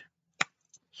 You watch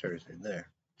Thursday there.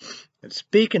 And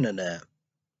speaking of that,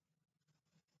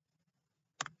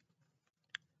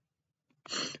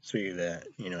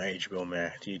 HBO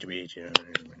Max, YouTube, in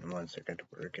 1 second,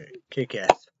 kick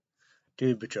ass.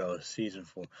 Doom Patrol season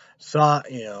 4. Saw,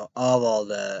 all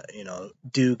that,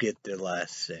 do get their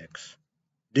last 6.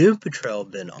 Doom Patrol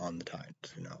been on the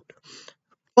Titans,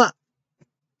 But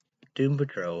Doom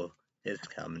Patrol is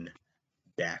coming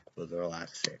back with their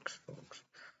last 6, folks.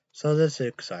 So that's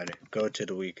exciting. Go to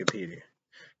the Wikipedia.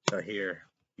 So here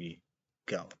we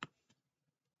go.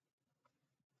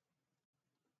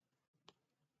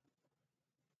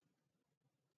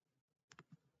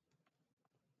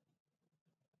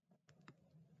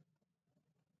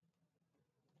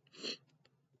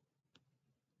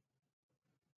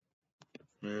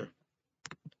 Yeah.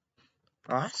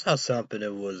 Oh, I saw something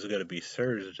that was going to be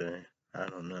Thursday. I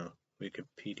don't know.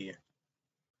 Wikipedia.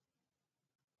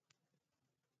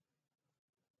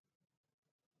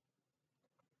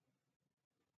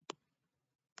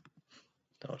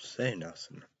 Don't say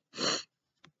nothing.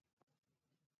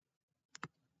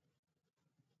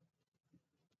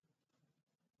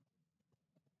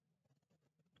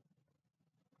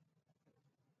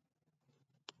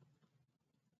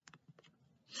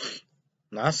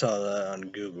 And I saw that on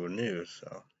Google News,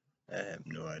 so I have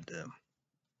no idea.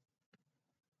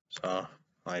 So,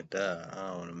 like that, I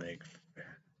don't want to make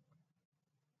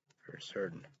for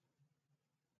certain.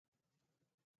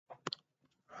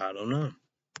 I don't know.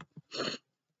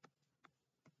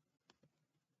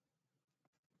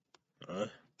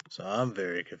 So I'm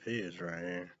very confused right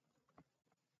here.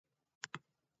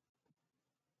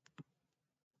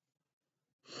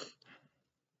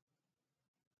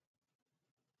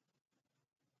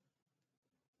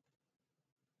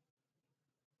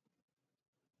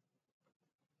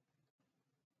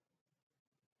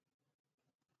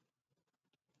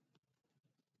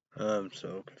 I'm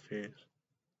so confused.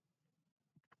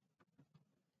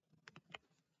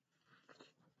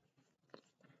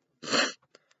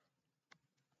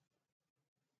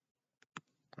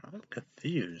 I'm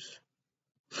confused.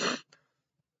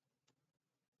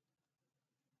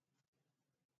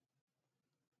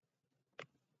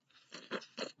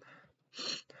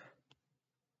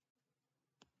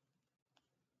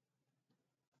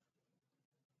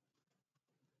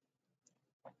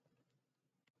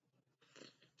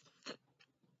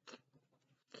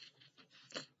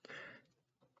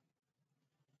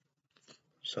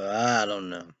 So I don't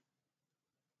know.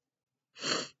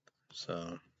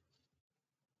 So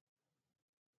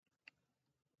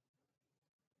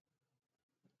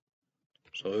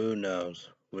who knows?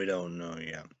 We don't know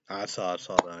yet. I saw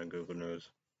that on Google News.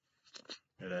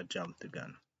 And I jumped the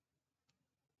gun.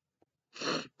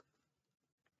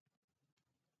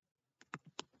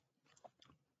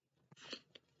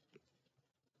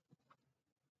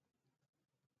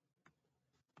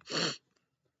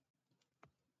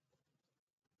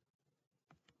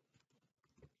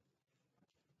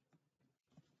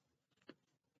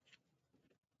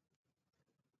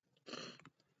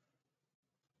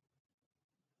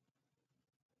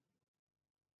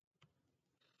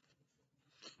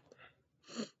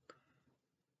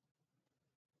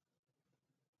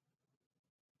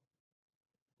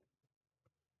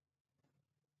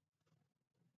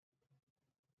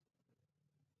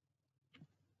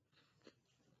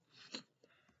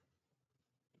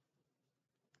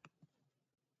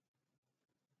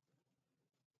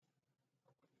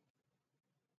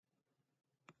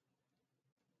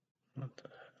 What the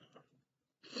hell?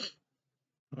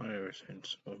 Why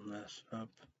everything's so messed up?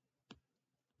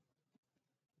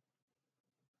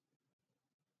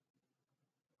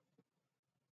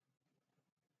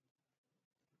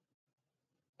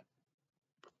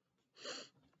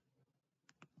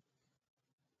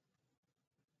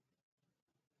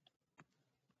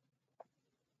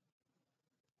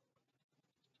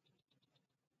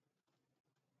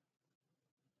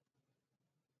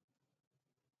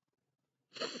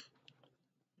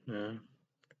 Yeah,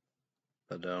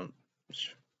 but I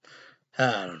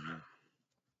don't know.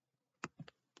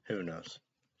 Who knows?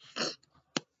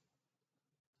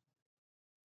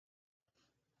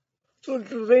 So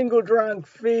single drunk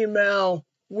female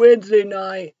Wednesday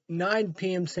night, 9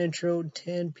 p.m. Central,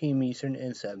 10 p.m. Eastern,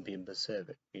 and 7 p.m.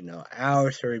 Pacific.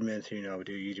 Hour 30 minutes. Do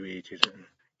YouTube 18.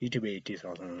 YouTube 18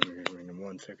 also in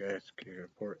 1 second.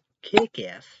 Report. Kick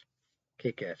ass,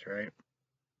 right?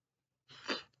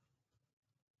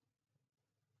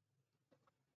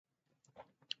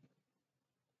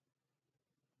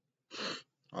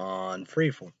 On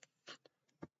Freeform.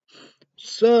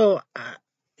 So,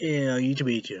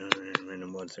 YouTube 18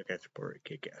 in 1 second. Report.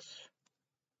 Kick ass.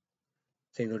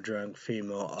 Single drunk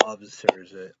female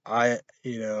officers.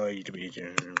 YouTube 18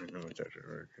 in 1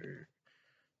 second.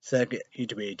 Second,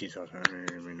 YouTube 18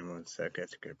 1 second.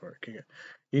 That's a good part.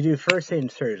 You do first thing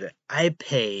Thursday. I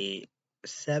pay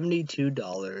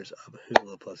 $72 of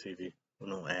Hulu Plus TV.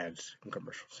 No ads and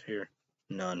commercials here.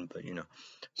 None, but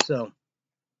So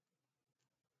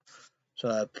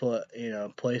I put,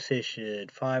 PlayStation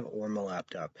 5 or my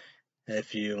laptop.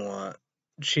 If you want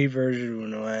cheap version with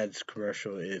no ads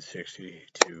commercial is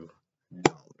 $62.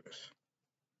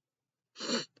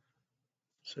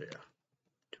 So yeah,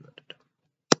 2 at a time.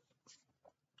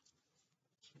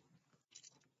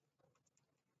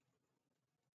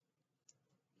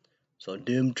 So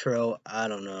Doom Trail, I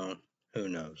don't know. Who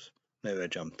knows? Maybe I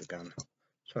jumped the gun.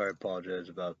 Sorry, I apologize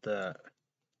about that.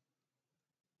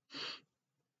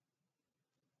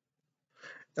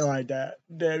 Like that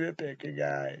David Picker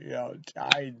guy,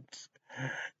 Titans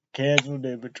canceled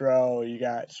Doom Patrol. You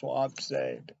got Swamp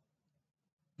Saved.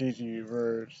 DC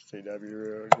Universe,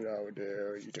 CW,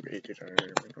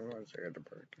 YouTube 1 second to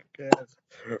podcast.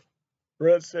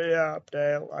 Red Sea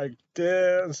Update like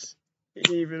this.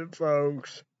 Even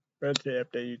folks, Red Sea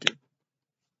Update YouTube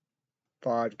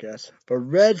podcast. For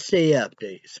Red Sea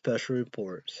Update special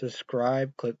report,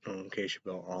 subscribe, click the notification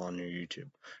bell on your YouTube.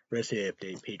 Red Sea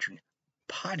Update Patreon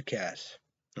podcast.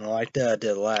 I like that I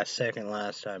did last time,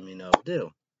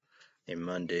 do. A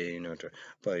Monday, but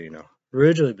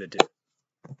originally but do.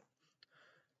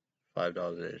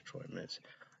 $5 at 20 minutes.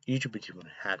 YouTube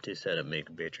would have to set up make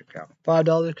a Patreon account.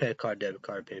 $5 credit card, debit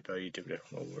card, PayPal, YouTube.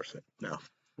 Well worth it. No.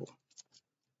 Cool.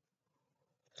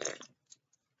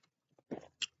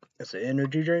 It's an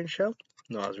energy drink show.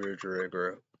 Nas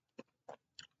Rigor.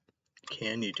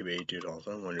 Can YouTube 82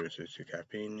 also 160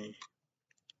 caffeine.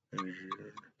 Energy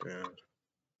drink.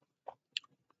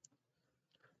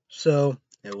 So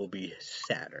it will be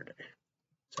Saturday.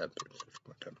 Sorry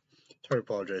to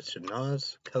apologize to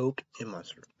Nas, Coke, and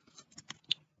Mustard.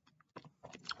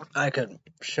 I could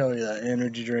show you that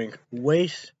energy drink.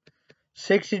 Waste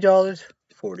 $60,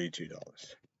 $42.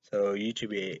 So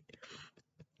YouTube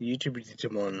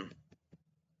 1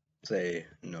 say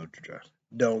no to drugs.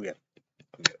 Don't get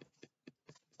it.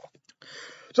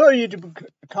 So YouTube,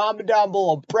 comment down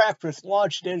below. Breakfast,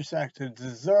 lunch, dinner, section,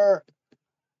 dessert.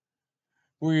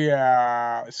 We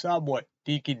are somewhat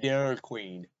Deacon Dairy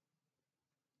Queen.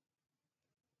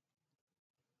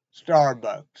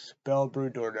 Starbucks, Bell Brew,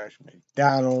 DoorDash,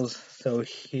 McDonald's. So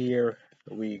here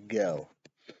we go.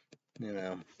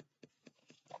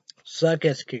 Suck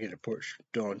ass kicking the porch.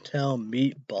 Don't tell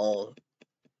meatball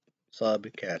sub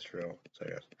casserole. So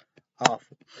yes,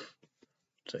 awful.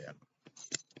 So yeah.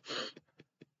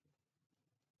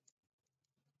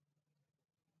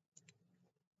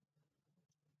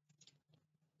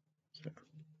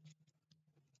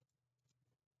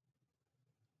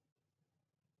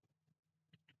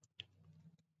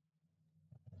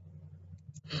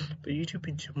 But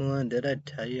YouTube Milan, did I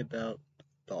tell you about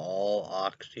the all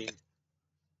oxy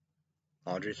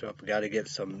laundry soap? We gotta get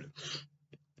some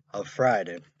on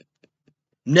Friday.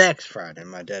 Next Friday,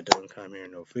 my dad doesn't come here,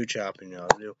 no food shopping, I'll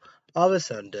do all of a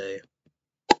Sunday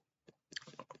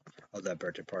of that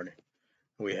birthday party.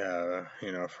 We have,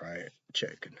 fried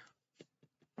chicken.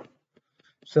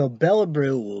 So Bella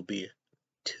Brew will be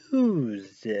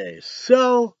Tuesday.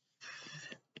 So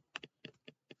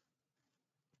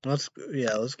let's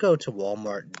go to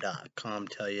Walmart.com.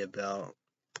 Tell you about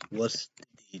what's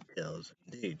the details.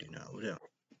 They do not know.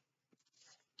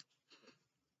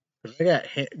 I got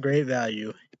great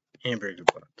value hamburger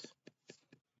buns.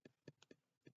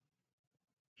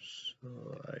 So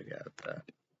I got that.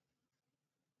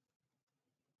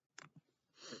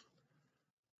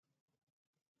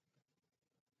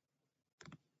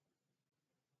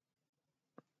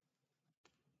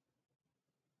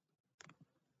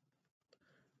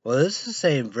 Well, this is the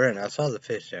same brand. I saw the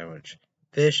fish sandwich.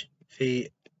 Fish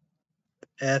feet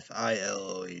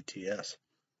FILOETS.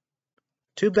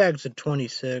 2 bags of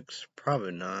 26.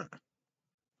 Probably not.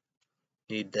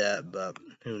 need that, but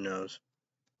who knows.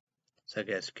 So I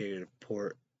guess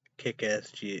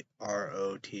Kick-Ass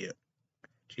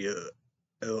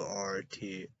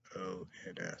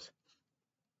Gortons.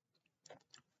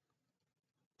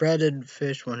 Breaded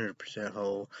fish, 100%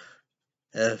 whole.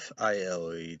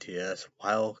 FILETS.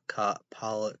 Wild caught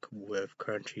pollock with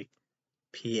crunchy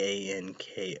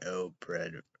PANKO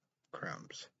bread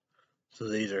crumbs. So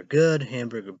these are good.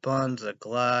 Hamburger buns, a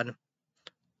Glad.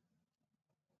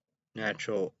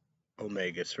 Natural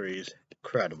omega-3s.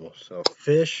 Incredible. So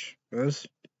fish is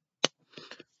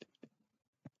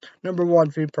number one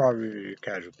food product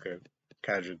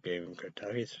casual gaming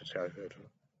Kentucky.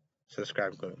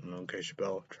 Subscribe, click the notification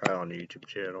bell. Try on the YouTube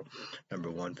channel. Number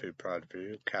one food product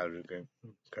review, casual gaming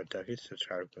Kentucky.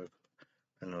 Subscribe, click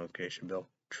the notification bell.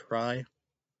 Try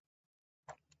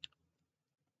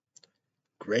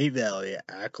Great Valley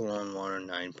Alkaline Water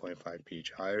 9.5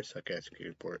 pH higher.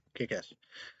 Kick-Ass.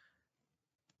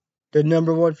 The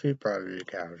number one food product review,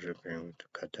 casual gaming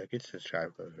Kentucky.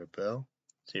 Subscribe, click the bell.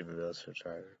 See the bell.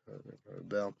 Subscribe, click the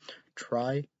bell.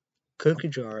 Try Cookie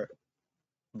Jar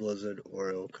Blizzard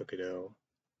Oreo Cookie Dough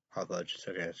Hot Fudge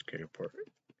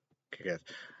Kick-Ass.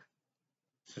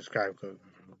 Subscribe, click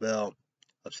the bell.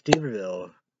 Of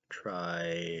Stevenville,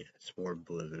 try S'more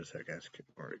Blizzards Kick-Ass.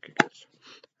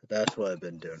 That's what I've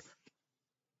been doing.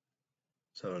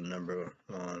 So number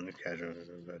one, casual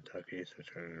Kentucky.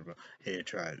 Hey,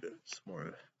 try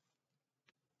S'more.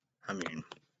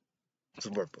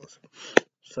 S'more Blizzard.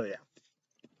 So yeah.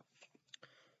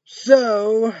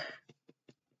 So.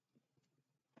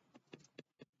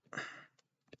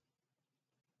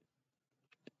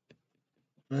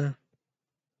 Yeah.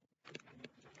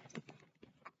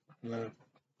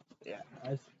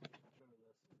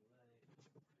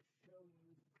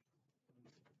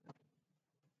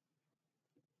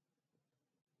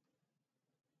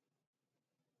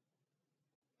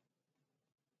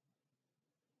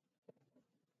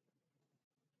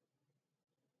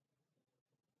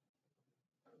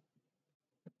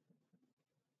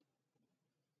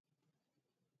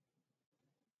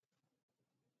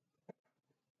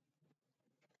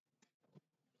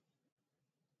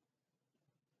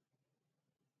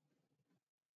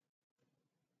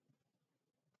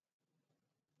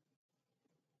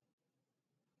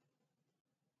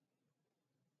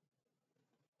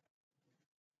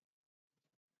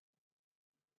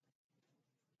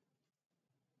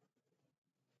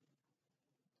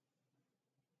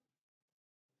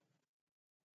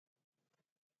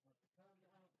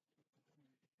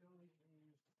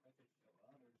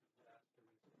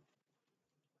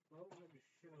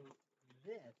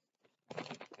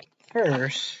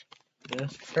 First,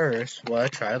 what I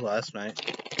tried last night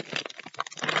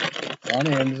on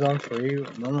Amazon free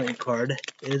monthly card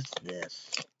is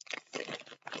this.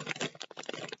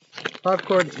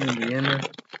 Popcorn Indiana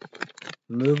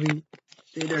movie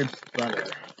theater butter.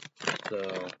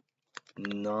 So,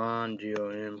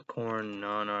 non-GMO corn,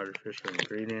 non-artificial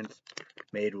ingredients,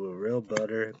 made with real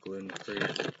butter, gluten-free.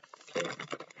 So,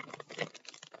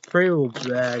 free will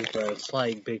bag, but it's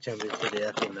like Big Time Big City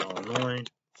FM, Illinois.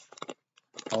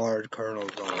 Hard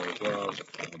kernels on the gloves.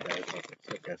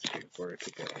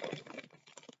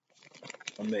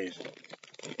 Amazing.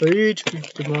 For each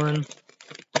one,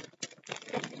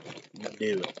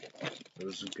 do it.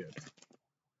 This is good.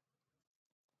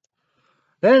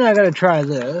 Then I gotta try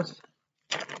this.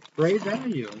 Great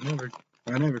value.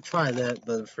 I never tried that,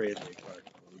 but I'm afraid they probably.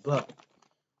 But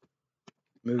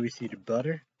movie seeded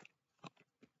butter.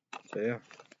 So yeah.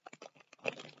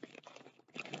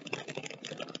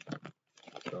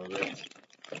 So that's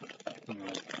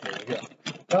there we go.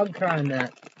 So I'm trying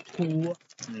that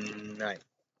tonight.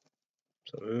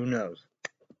 So who knows?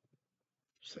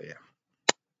 So yeah.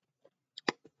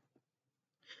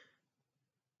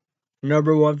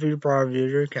 Number one food product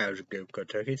user, Casual Game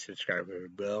Kentucky. Subscribe to the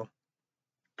bell.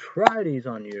 Try these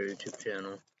on your YouTube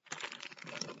channel.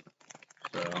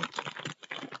 So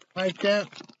like that,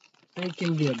 they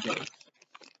can be a base.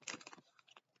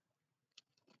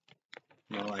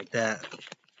 Not like that.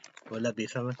 Would that be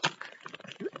something?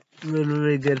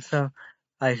 Really good stuff.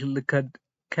 I look at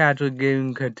Casual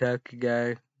Game Kentucky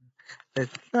guy.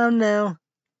 It's thumbnail.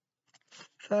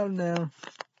 Thumbnail.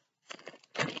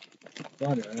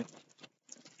 Butter.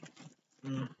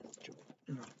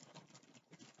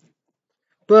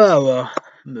 But well,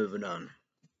 moving on.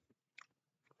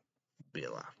 Be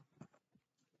alive.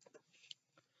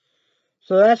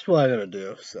 So that's what I'm gonna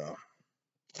do. So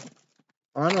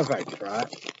I don't know if I tried.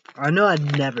 I know I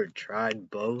never tried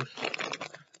both.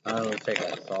 I don't think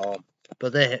I saw,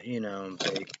 but they,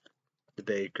 the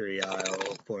bakery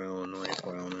aisle for Illinois,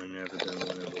 never done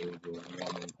whatever.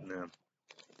 No.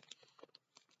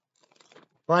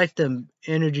 Like the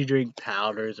energy drink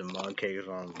powders and mug cakes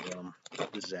on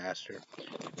disaster.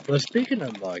 But speaking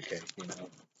of mug cake,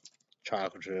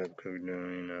 chocolate chip cookie,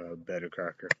 better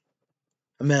cracker.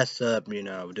 I messed up,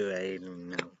 do eight,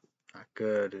 not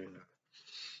good,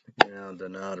 than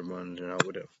the other ones,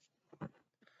 would do.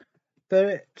 But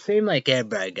it seemed like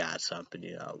everybody got something,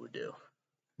 would do.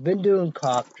 Been doing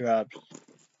cough drops,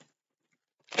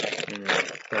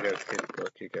 like a kid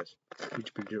book, you guys.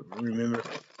 Remember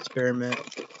experiment?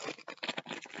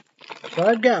 So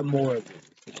I've got more of these.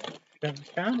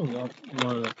 Found one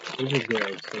of these are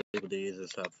good, so able to use this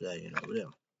stuff that we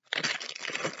do.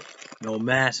 No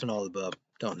mask and all the above.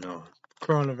 Don't know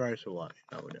coronavirus or what.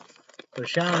 We do. So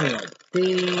shouting out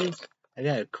these. I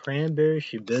got a cranberry.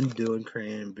 She been doing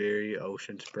cranberry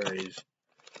ocean sprays.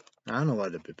 I don't know why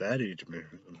they're bad to me.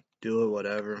 Do it,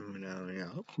 whatever.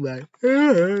 Like,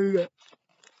 who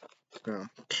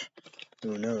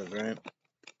knows, right?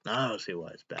 I don't see why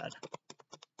it's bad.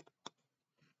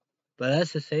 But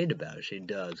that's the thing about it. She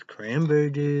does cranberry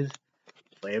juice,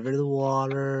 flavor the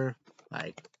water,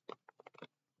 like,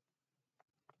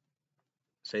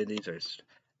 say these are,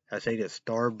 I think a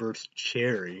Starburst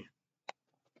cherry,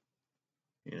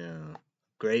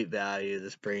 great value,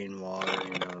 the spring water,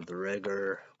 the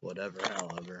regular, whatever,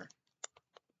 however.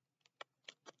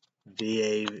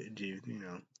 VA,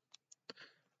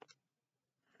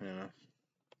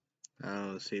 I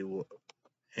don't see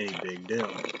any big deal.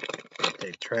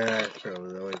 Take trash or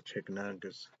the old chicken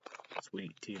nuggets,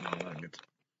 sweet tea nuggets.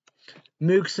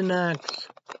 Mucinex.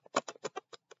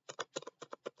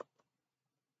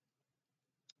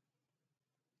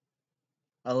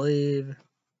 Aleve.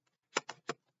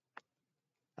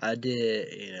 I did,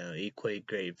 equate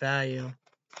great value.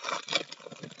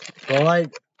 But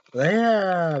like, they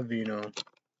have, a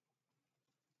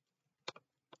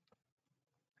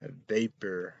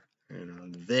vapor,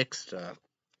 the Vic stuff.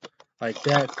 Like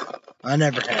that, I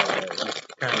never had that. It's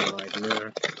kind of like,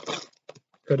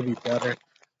 could be better.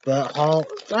 But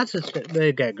that's just,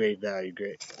 they got great value,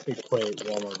 great equate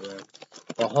Walmart brand.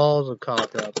 The Halls of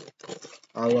cough up.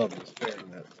 I love this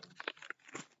experiment.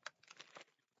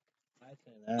 I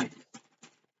say that's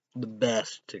the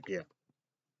best to get.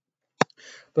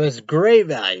 But it's great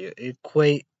value.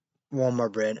 Equate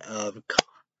Walmart brand of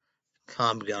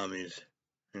calm gummies.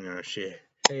 She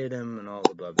hated them and all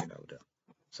the above,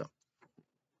 So,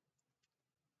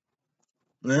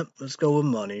 let's go with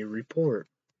money report.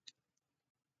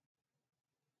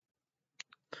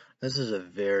 This is a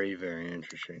very, very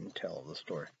interesting tell of the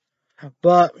story.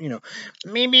 But, me,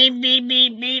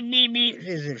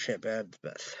 isn't shit bad, the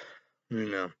best.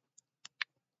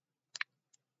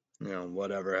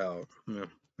 Whatever, how,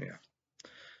 yeah.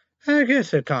 I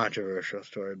guess a controversial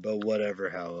story, but whatever,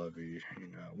 however,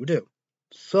 we do.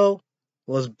 So,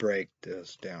 let's break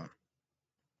this down.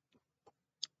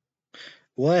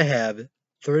 Well, I have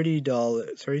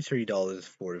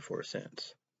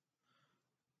 $33.44.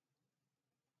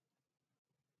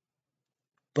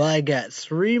 But I got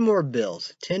 3 more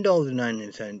bills.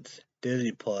 $10.90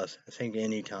 Disney Plus, I think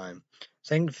anytime. I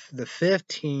think the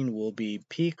 15 will be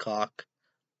Peacock,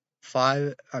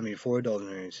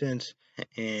 $4.90,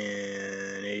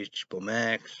 and HBO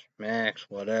Max,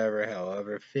 whatever,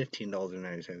 however,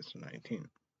 $15.90 to 19.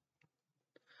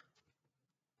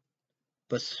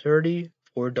 But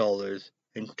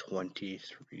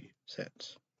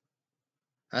 $34.23.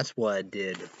 That's what I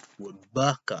did with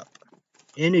Buck Up.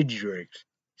 Energy drinks,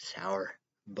 sour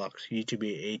bucks, used to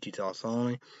be 80 sauce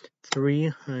only,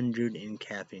 300 in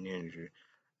caffeine energy.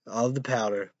 Of the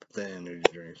powder, the energy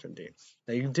drinks indeed.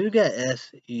 Now you do get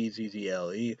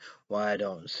SEZZLE. Why I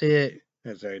don't see it,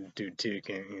 as I do too,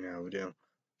 do.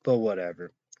 But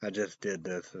whatever. I just did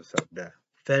this so that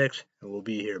FedEx will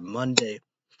be here Monday.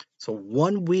 So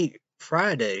 1 week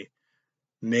Friday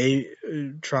may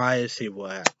try to see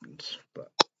what happens. But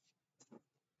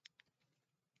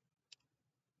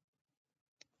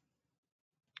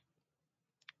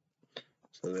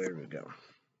so there we go.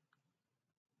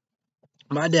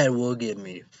 My dad will give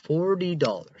me $40.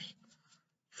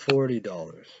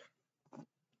 $40.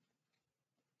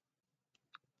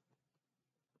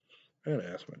 I gotta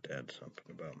ask my dad something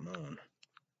about mine.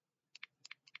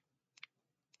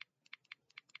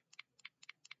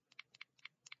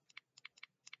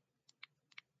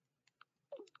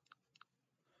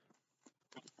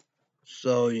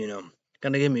 So,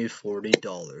 gonna give me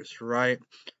 $40, right?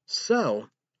 So,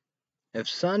 if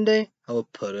Sunday, I will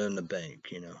put it in the bank,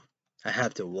 I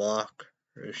have to walk,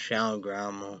 or shower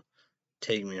grandma,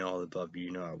 take me all the above,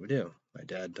 I would do. My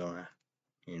dad don't,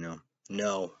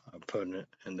 no, I'm putting it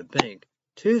in the bank.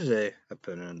 Tuesday, I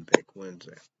put it in the bank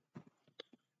Wednesday.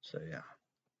 So, yeah.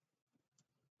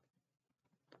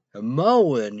 And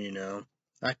mowing, you know,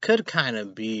 I could kind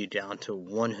of be down to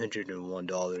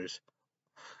 $101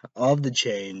 of the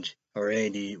change, or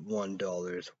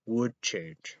 $81 would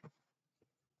change.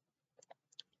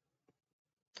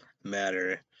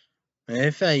 Matter. And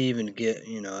if I even get,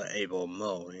 you know, able to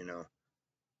mow, you know,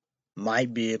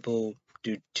 might be able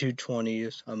to do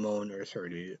 220s a mow or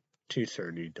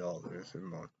 $230 a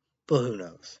mow. But who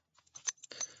knows?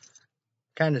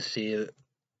 Kind of see it.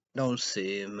 Don't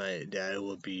see it. My dad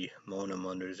will be mowing on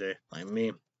Mother's Day. Like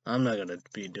me, I'm not gonna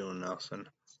be doing nothing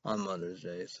on Mother's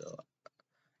Day, so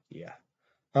yeah.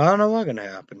 I don't know what's gonna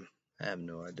happen. I have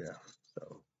no idea.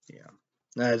 So yeah,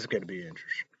 that's gonna be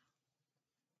interesting.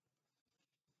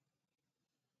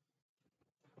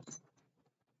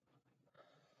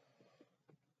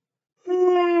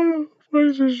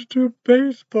 Places to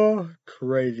baseball.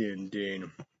 Crazy indeed.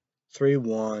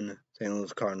 3-1. St.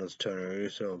 Louis Cardinals. Tony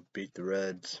Russo beat the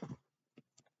Reds.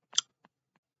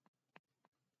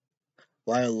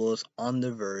 Wyatt Lewis on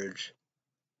the verge,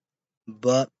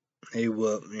 but he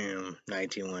will,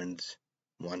 19 wins,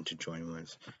 1 to 20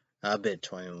 wins. I bet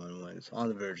 21 wins, on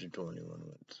the verge of 21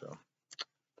 wins. So,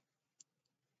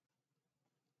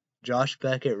 Josh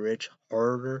Beckett, Rich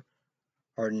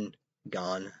Harden,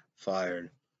 gone, fired.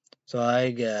 So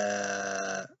I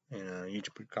got,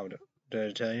 YouTube comment. Did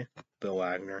I tell you? Bill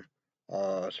Wagner,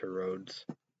 Sir Rhodes,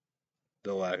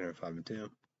 Bill Wagner 5-2.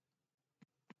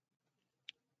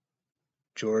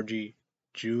 Georgie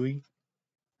Jewy,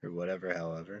 or whatever,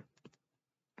 however.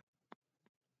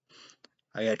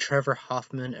 I got Trevor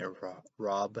Hoffman and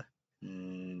Rob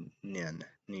Nen.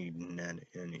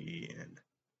 N-E-N.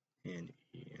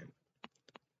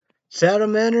 Seattle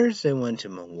Mariners, they went to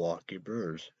Milwaukee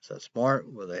Brewers. Is that smart?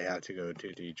 Well, they have to go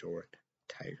to Detroit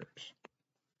Tigers.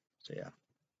 So, yeah.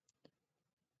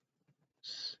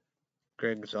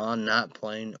 Greg Zahn not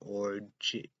playing, or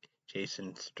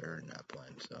Jason Stern not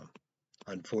playing. So,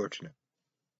 unfortunate.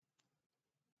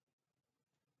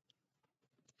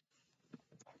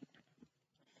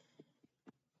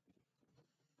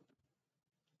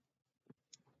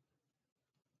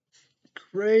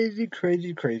 Crazy.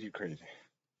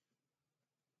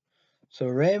 So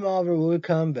Ray Mulver will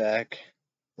come back.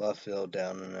 Left field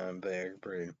down and Big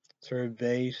Breed. Third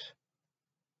base.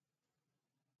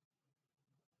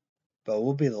 But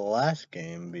will be the last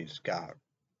game be Scott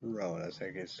Rowan. I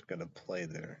think he's gonna play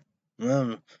there.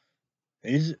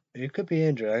 He could be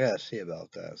injured. I gotta see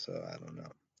about that, so I don't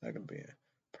know. That could be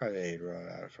probably 8 run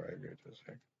after I agree to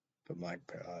say. But Mike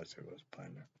Palacio was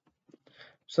playing there.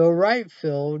 So right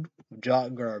field,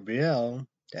 Jock Garbiel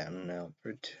down and out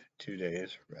for 2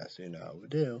 days, resting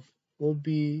overdue. Will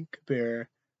be Cabrera.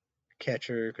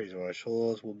 Catcher, Crazy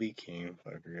Schultz will be King,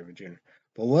 Clark Griffin Jr.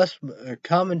 But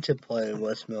coming to play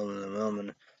Westmoreland in the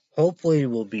moment, hopefully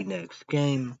will be next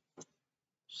game.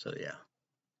 So yeah.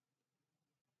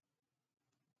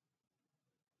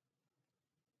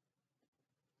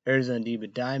 Arizona Diva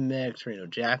Diamondbacks, Reno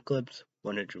Jackknips,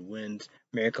 100 wins.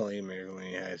 American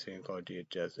League has been called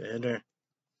DHS a hitter.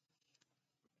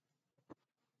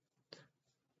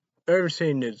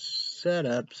 Everything is set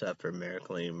up except for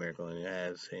American League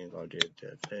has been called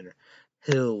DHS a hitter.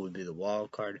 Hill would be the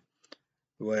wild card.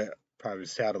 Where probably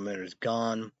Settlement is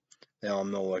gone. Now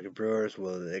Milwaukee Brewers,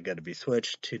 well, they got to be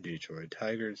switched to Detroit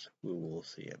Tigers. We will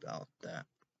see about that.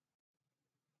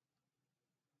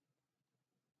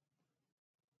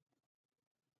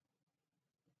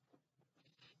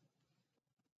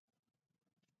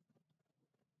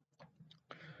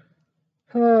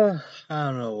 I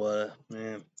don't know what,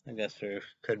 man. I guess there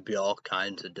could be all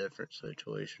kinds of different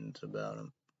situations about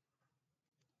them.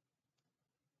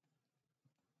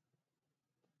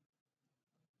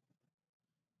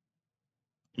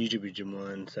 YouTube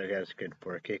Jim1, so I guess good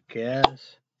for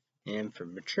kick-ass. And for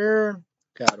mature,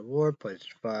 God of War,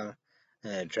 PlayStation 5,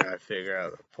 and try to figure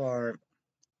out the part.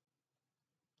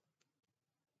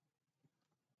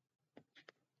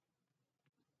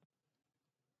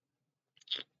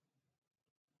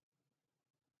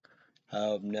 I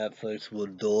hope Netflix will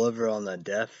deliver on the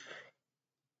death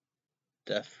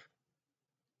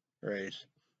race.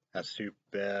 That's super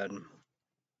bad.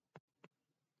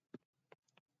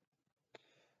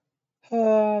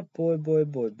 Ah, boy.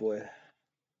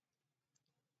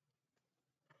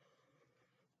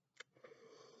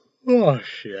 Oh,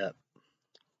 shit.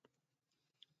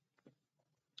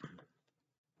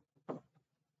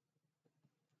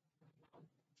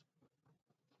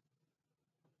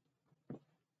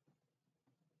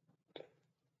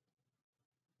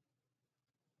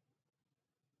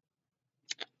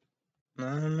 I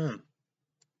don't know.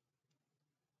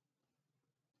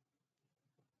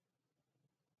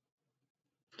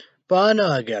 But I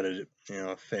know I gotta,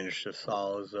 finish the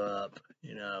saws up.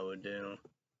 I would do.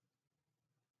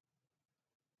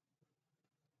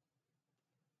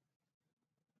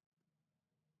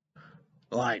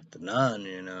 Like the Nun,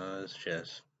 it's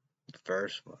just the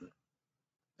first one.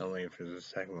 I'm waiting for the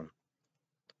second one.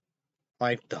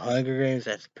 Like the Hunger Games,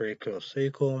 that's a pretty cool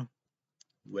sequel.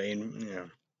 Wayne,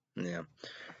 yeah.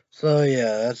 So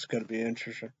yeah, that's gonna be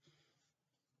interesting.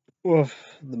 Well,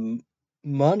 the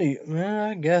money,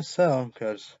 I guess so,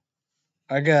 because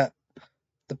I got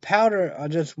the powder. I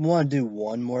just want to do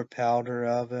one more powder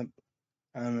of it.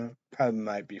 I don't know, probably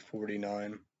might be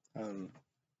 49. Um,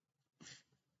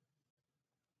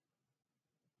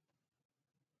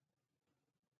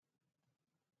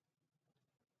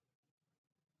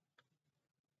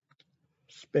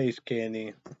 Space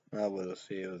Candy, I will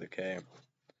see with a K.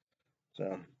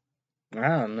 So I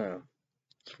don't know.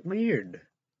 It's weird.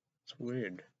 It's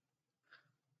weird.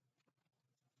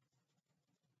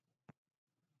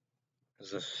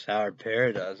 It's a sour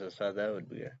paradise. I thought that would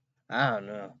be. I don't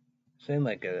know. Seemed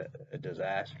like a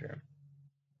disaster.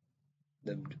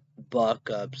 The buck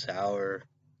up sour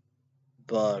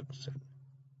bucks,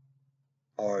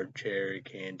 hard cherry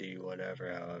candy,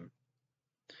 whatever.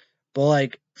 But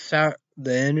like sour,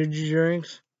 the energy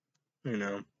drinks, you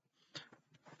know,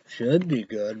 should be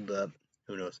good, but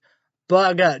who knows?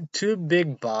 But I got two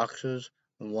big boxes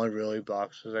and one really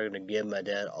boxes. I'm gonna give my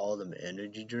dad all them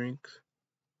energy drinks.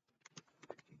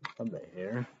 Somebody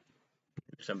here.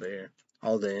 Somebody here.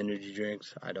 All the energy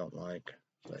drinks I don't like.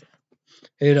 But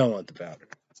he don't want the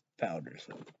powders.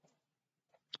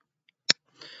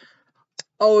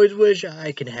 Always wish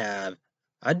I could have.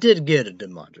 I did get a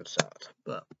DiMaggio salad,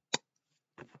 but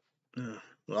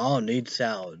we all need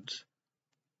salads.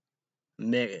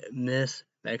 Miss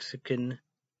Mexican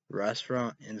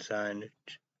restaurant inside.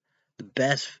 The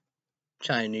best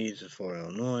Chinese is for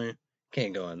Illinois.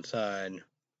 Can't go inside.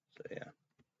 So yeah.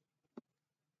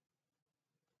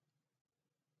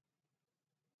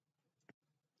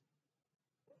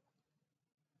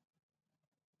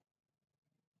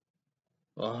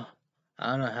 Well,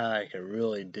 I don't know how I could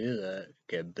really do that.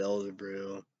 Get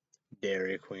Build-A-Brew,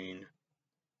 Dairy Queen,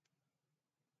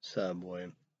 Subway.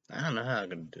 I don't know how I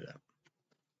can do that.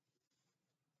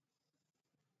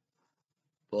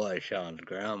 Boy, Sean's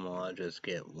grandma just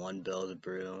get one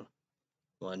Build-A-Brew,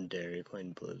 one Dairy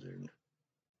Queen Blizzard.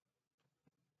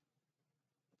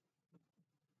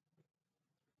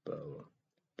 But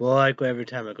like every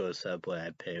time I go to Subway,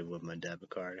 I pay with my debit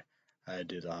card. I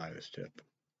do the highest tip.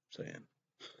 So yeah.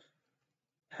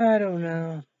 I don't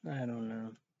know. I don't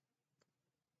know.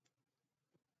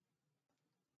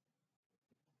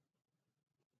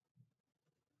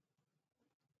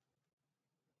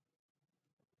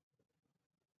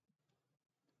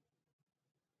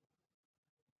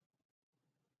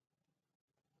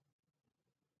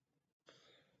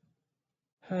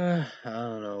 I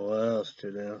don't know what else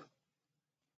to do.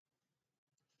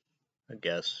 I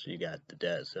guess you got the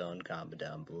debt zone coming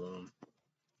down balloon.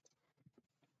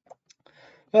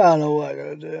 I don't know what I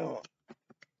gotta do.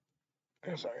 I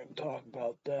guess I can talk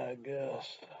about that, I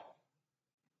guess.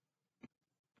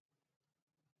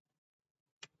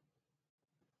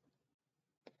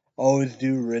 Always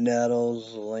do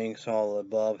Renato's links all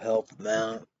above, help them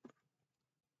out.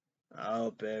 I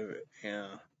hope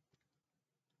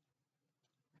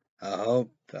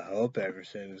I hope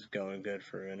everything's going good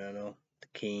for Renato. The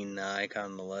keen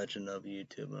icon, the legend of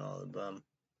YouTube and all the bum.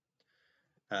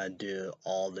 I do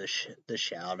all the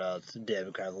shout outs, the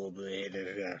David Card Little Bit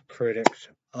critics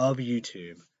of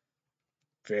YouTube.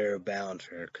 Vera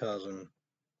Bouncer, cousin,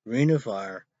 Rena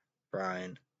Fire,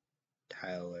 Brian,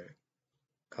 Tyler,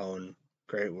 Cohen,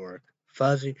 great work.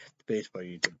 Fuzzy, the baseball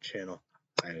YouTube channel,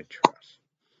 I trust.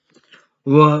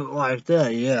 Well, like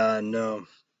that, yeah, I know.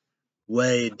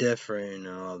 Way different,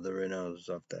 the Renaults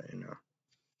up there.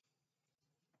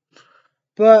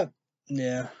 But,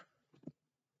 yeah,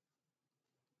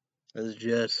 it's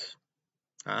just,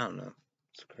 I don't know.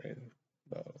 It's crazy.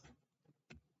 But,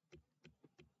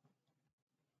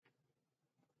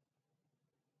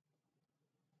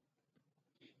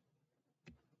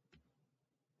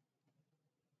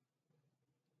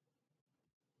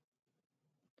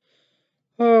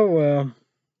 oh, well.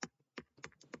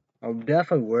 I'm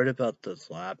definitely worried about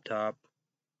this laptop.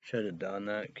 Should have done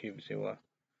that. Keep see what.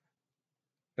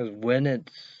 Because when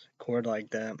it's cord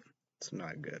like that, it's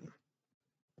not good.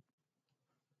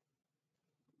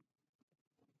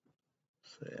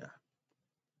 So yeah.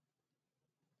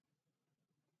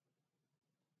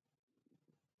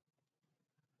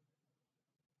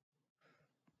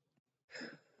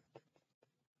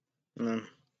 Mm,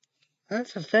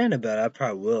 That's the thing about it. I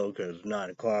probably will, because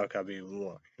 9 o'clock I'll be,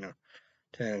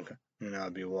 10,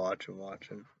 I'll be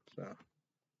watching. So.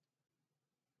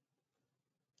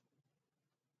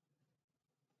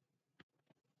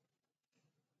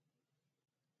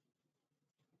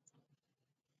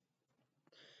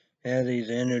 Yeah, these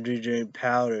energy drink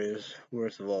powders,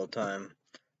 worst of all time.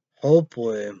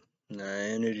 Hopefully,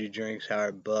 energy drinks,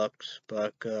 Howard Bucks,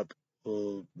 Buck Up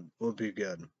will be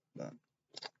good. But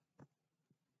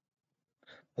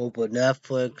hopefully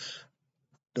Netflix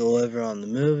deliver on the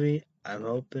movie. I'm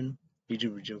hoping.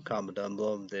 YouTube Jim comment down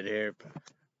below if they hear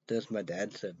this. My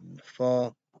dad said in the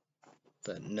fall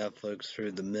that Netflix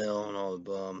threw the mill and all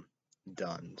the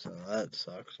done. So that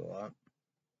sucks a lot.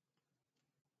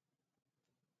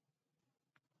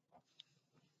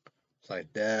 It's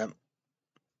like that.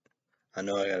 I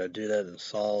know I gotta do that in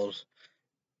Saul's.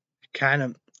 Kind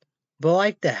of, but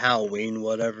like the Halloween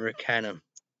whatever, kind of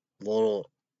a little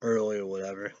early or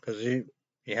whatever, because you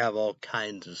have all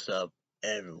kinds of stuff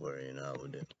everywhere,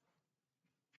 with it.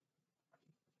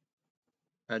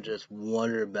 I just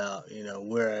wonder about,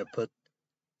 where I put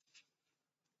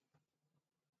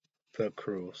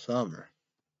Cruel Summer.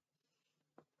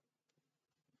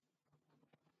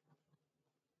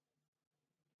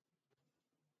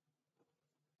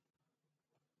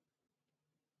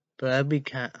 But I'd be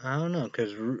I don't know,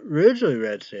 because originally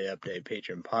Red State Update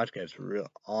Patreon podcast were real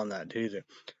on that Tuesday.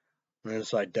 And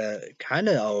it's like that kind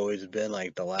of always been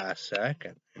like the last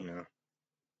second,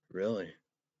 really.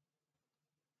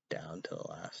 Down to the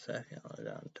last second,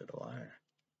 down to the wire.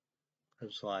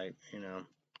 It's like,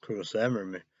 Cruel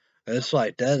Summer. It's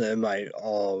like that, it might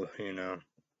all,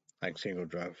 like Single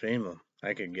Drunk Female.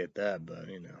 I could get that, but,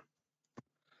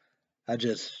 I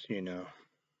just,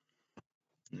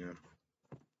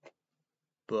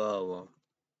 but, well.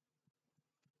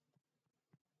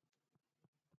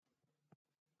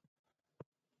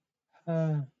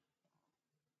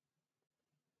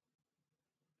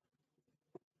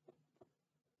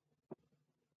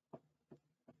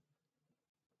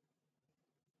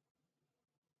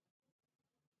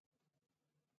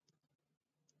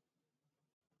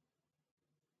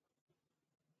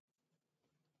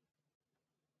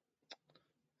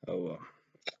 Oh well.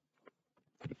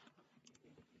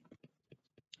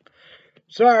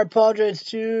 So I apologize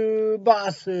to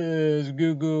bosses,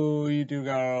 Google, YouTube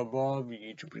got involved,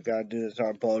 YouTube got to do this. I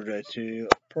apologize to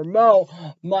promote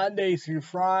Monday through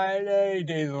Friday,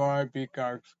 days of live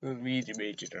peacocks, because we easy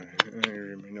beach.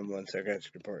 Number 1 second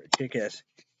report. Kick ass.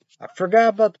 I forgot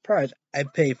about the price. I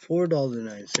pay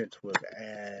 $4.09 with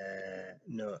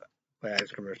no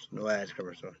ads commercial,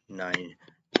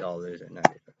 $9.90.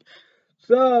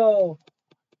 So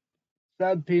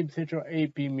 7 p.m. Central,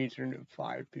 8 p.m. Eastern, and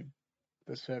 5 p.m.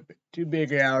 Pacific. 2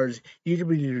 big hours.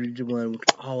 YouTube one.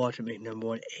 All watch it make number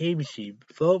 1. ABC.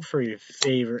 Vote for your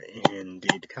favorite and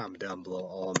comment down below.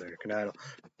 All American Idol.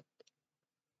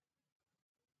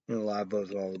 Live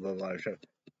votes all above live show.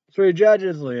 3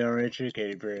 judges: Leon Richards,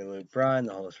 Katy Perry, Luke Bryan.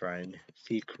 The host Ryan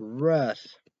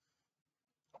Seacrest.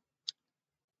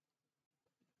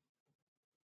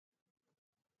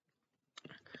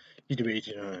 YouTube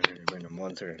 1800,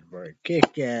 one third for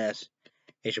Kick Ass.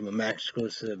 HMO Max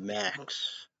exclusive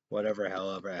Max. Whatever,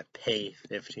 however, I pay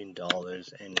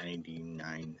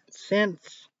 $15.99.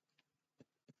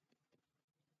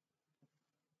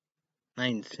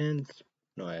 9 cents.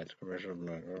 No ads, commercial.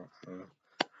 No.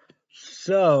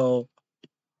 So,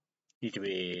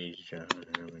 YouTube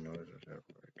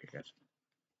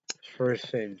first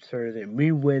Thursday,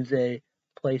 me Wednesday,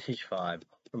 PlayStation 5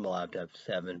 from a laptop,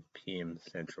 7 p.m.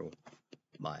 Central,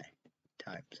 my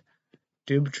times.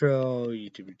 Doom Patrol,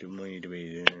 YouTube,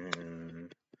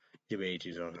 debate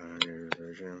is on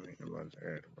version.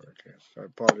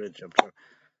 Start part of the jump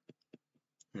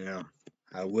to.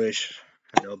 I wish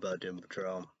I know about Doom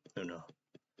Patrol. Who knows?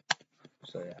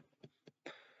 So yeah.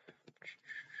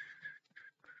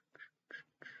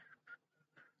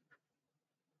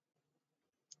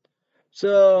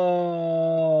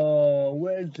 So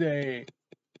Wednesday.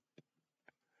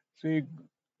 See,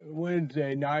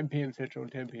 Wednesday, 9 p.m. Central,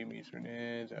 10 p.m. Eastern,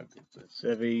 and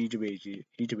 7 YouTube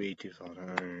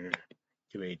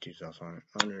 2000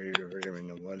 under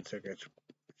 1 second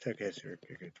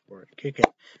kick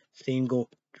it single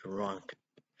drunk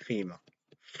female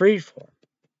freeform.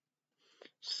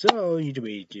 So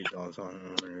YouTube 2000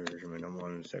 under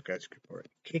 1 second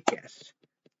kick ass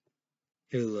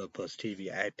Hulu plus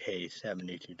TV. I pay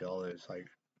 $72. Like,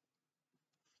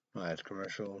 no, that's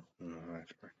commercial. No,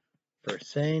 that's for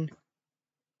sane.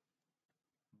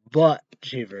 But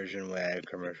cheap version will add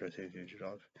commercial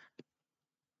 $62.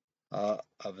 Of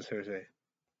a Thursday.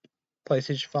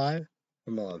 PlayStation 5,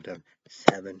 for my love time.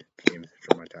 7 p.m.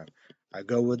 Central my time. I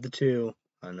go with the 2.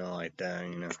 I know, like that,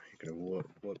 you could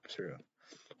whoop through.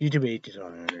 YouTube 8 is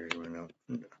on it.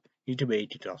 YouTube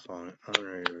 8 is also on it.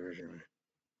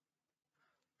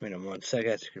 Wait a moment.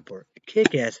 Psychiatric report.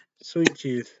 Kick-ass. Sweet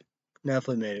tooth.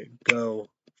 Netflix made it. Go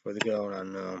for the go. And I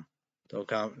know. Don't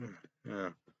count. Yeah.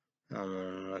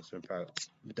 That's probably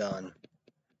done.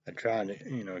 I tried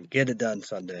to, get it done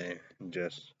Sunday. And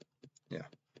just, yeah.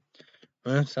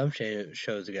 Well, some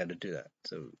shows got to do that.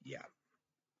 So, yeah.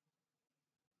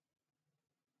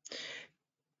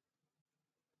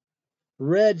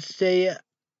 Red State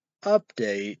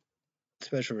Update.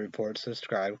 Special report.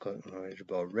 Subscribe. Click on the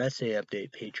below. Red State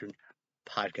Update. Patron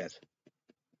podcast.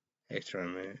 Extra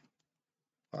minute.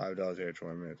 $5 extra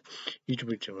 1 minute.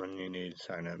 YouTube channel you need to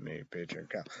sign up, make a Patreon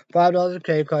account. $5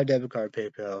 credit card, debit card,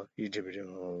 PayPal. YouTube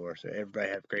channel will work. So everybody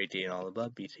have a great day and all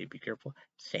above. Be safe, be careful.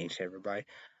 Thanks everybody.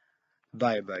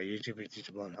 Bye bye. YouTube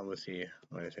channel. I will see you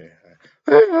when I say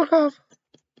hi. Fuck off.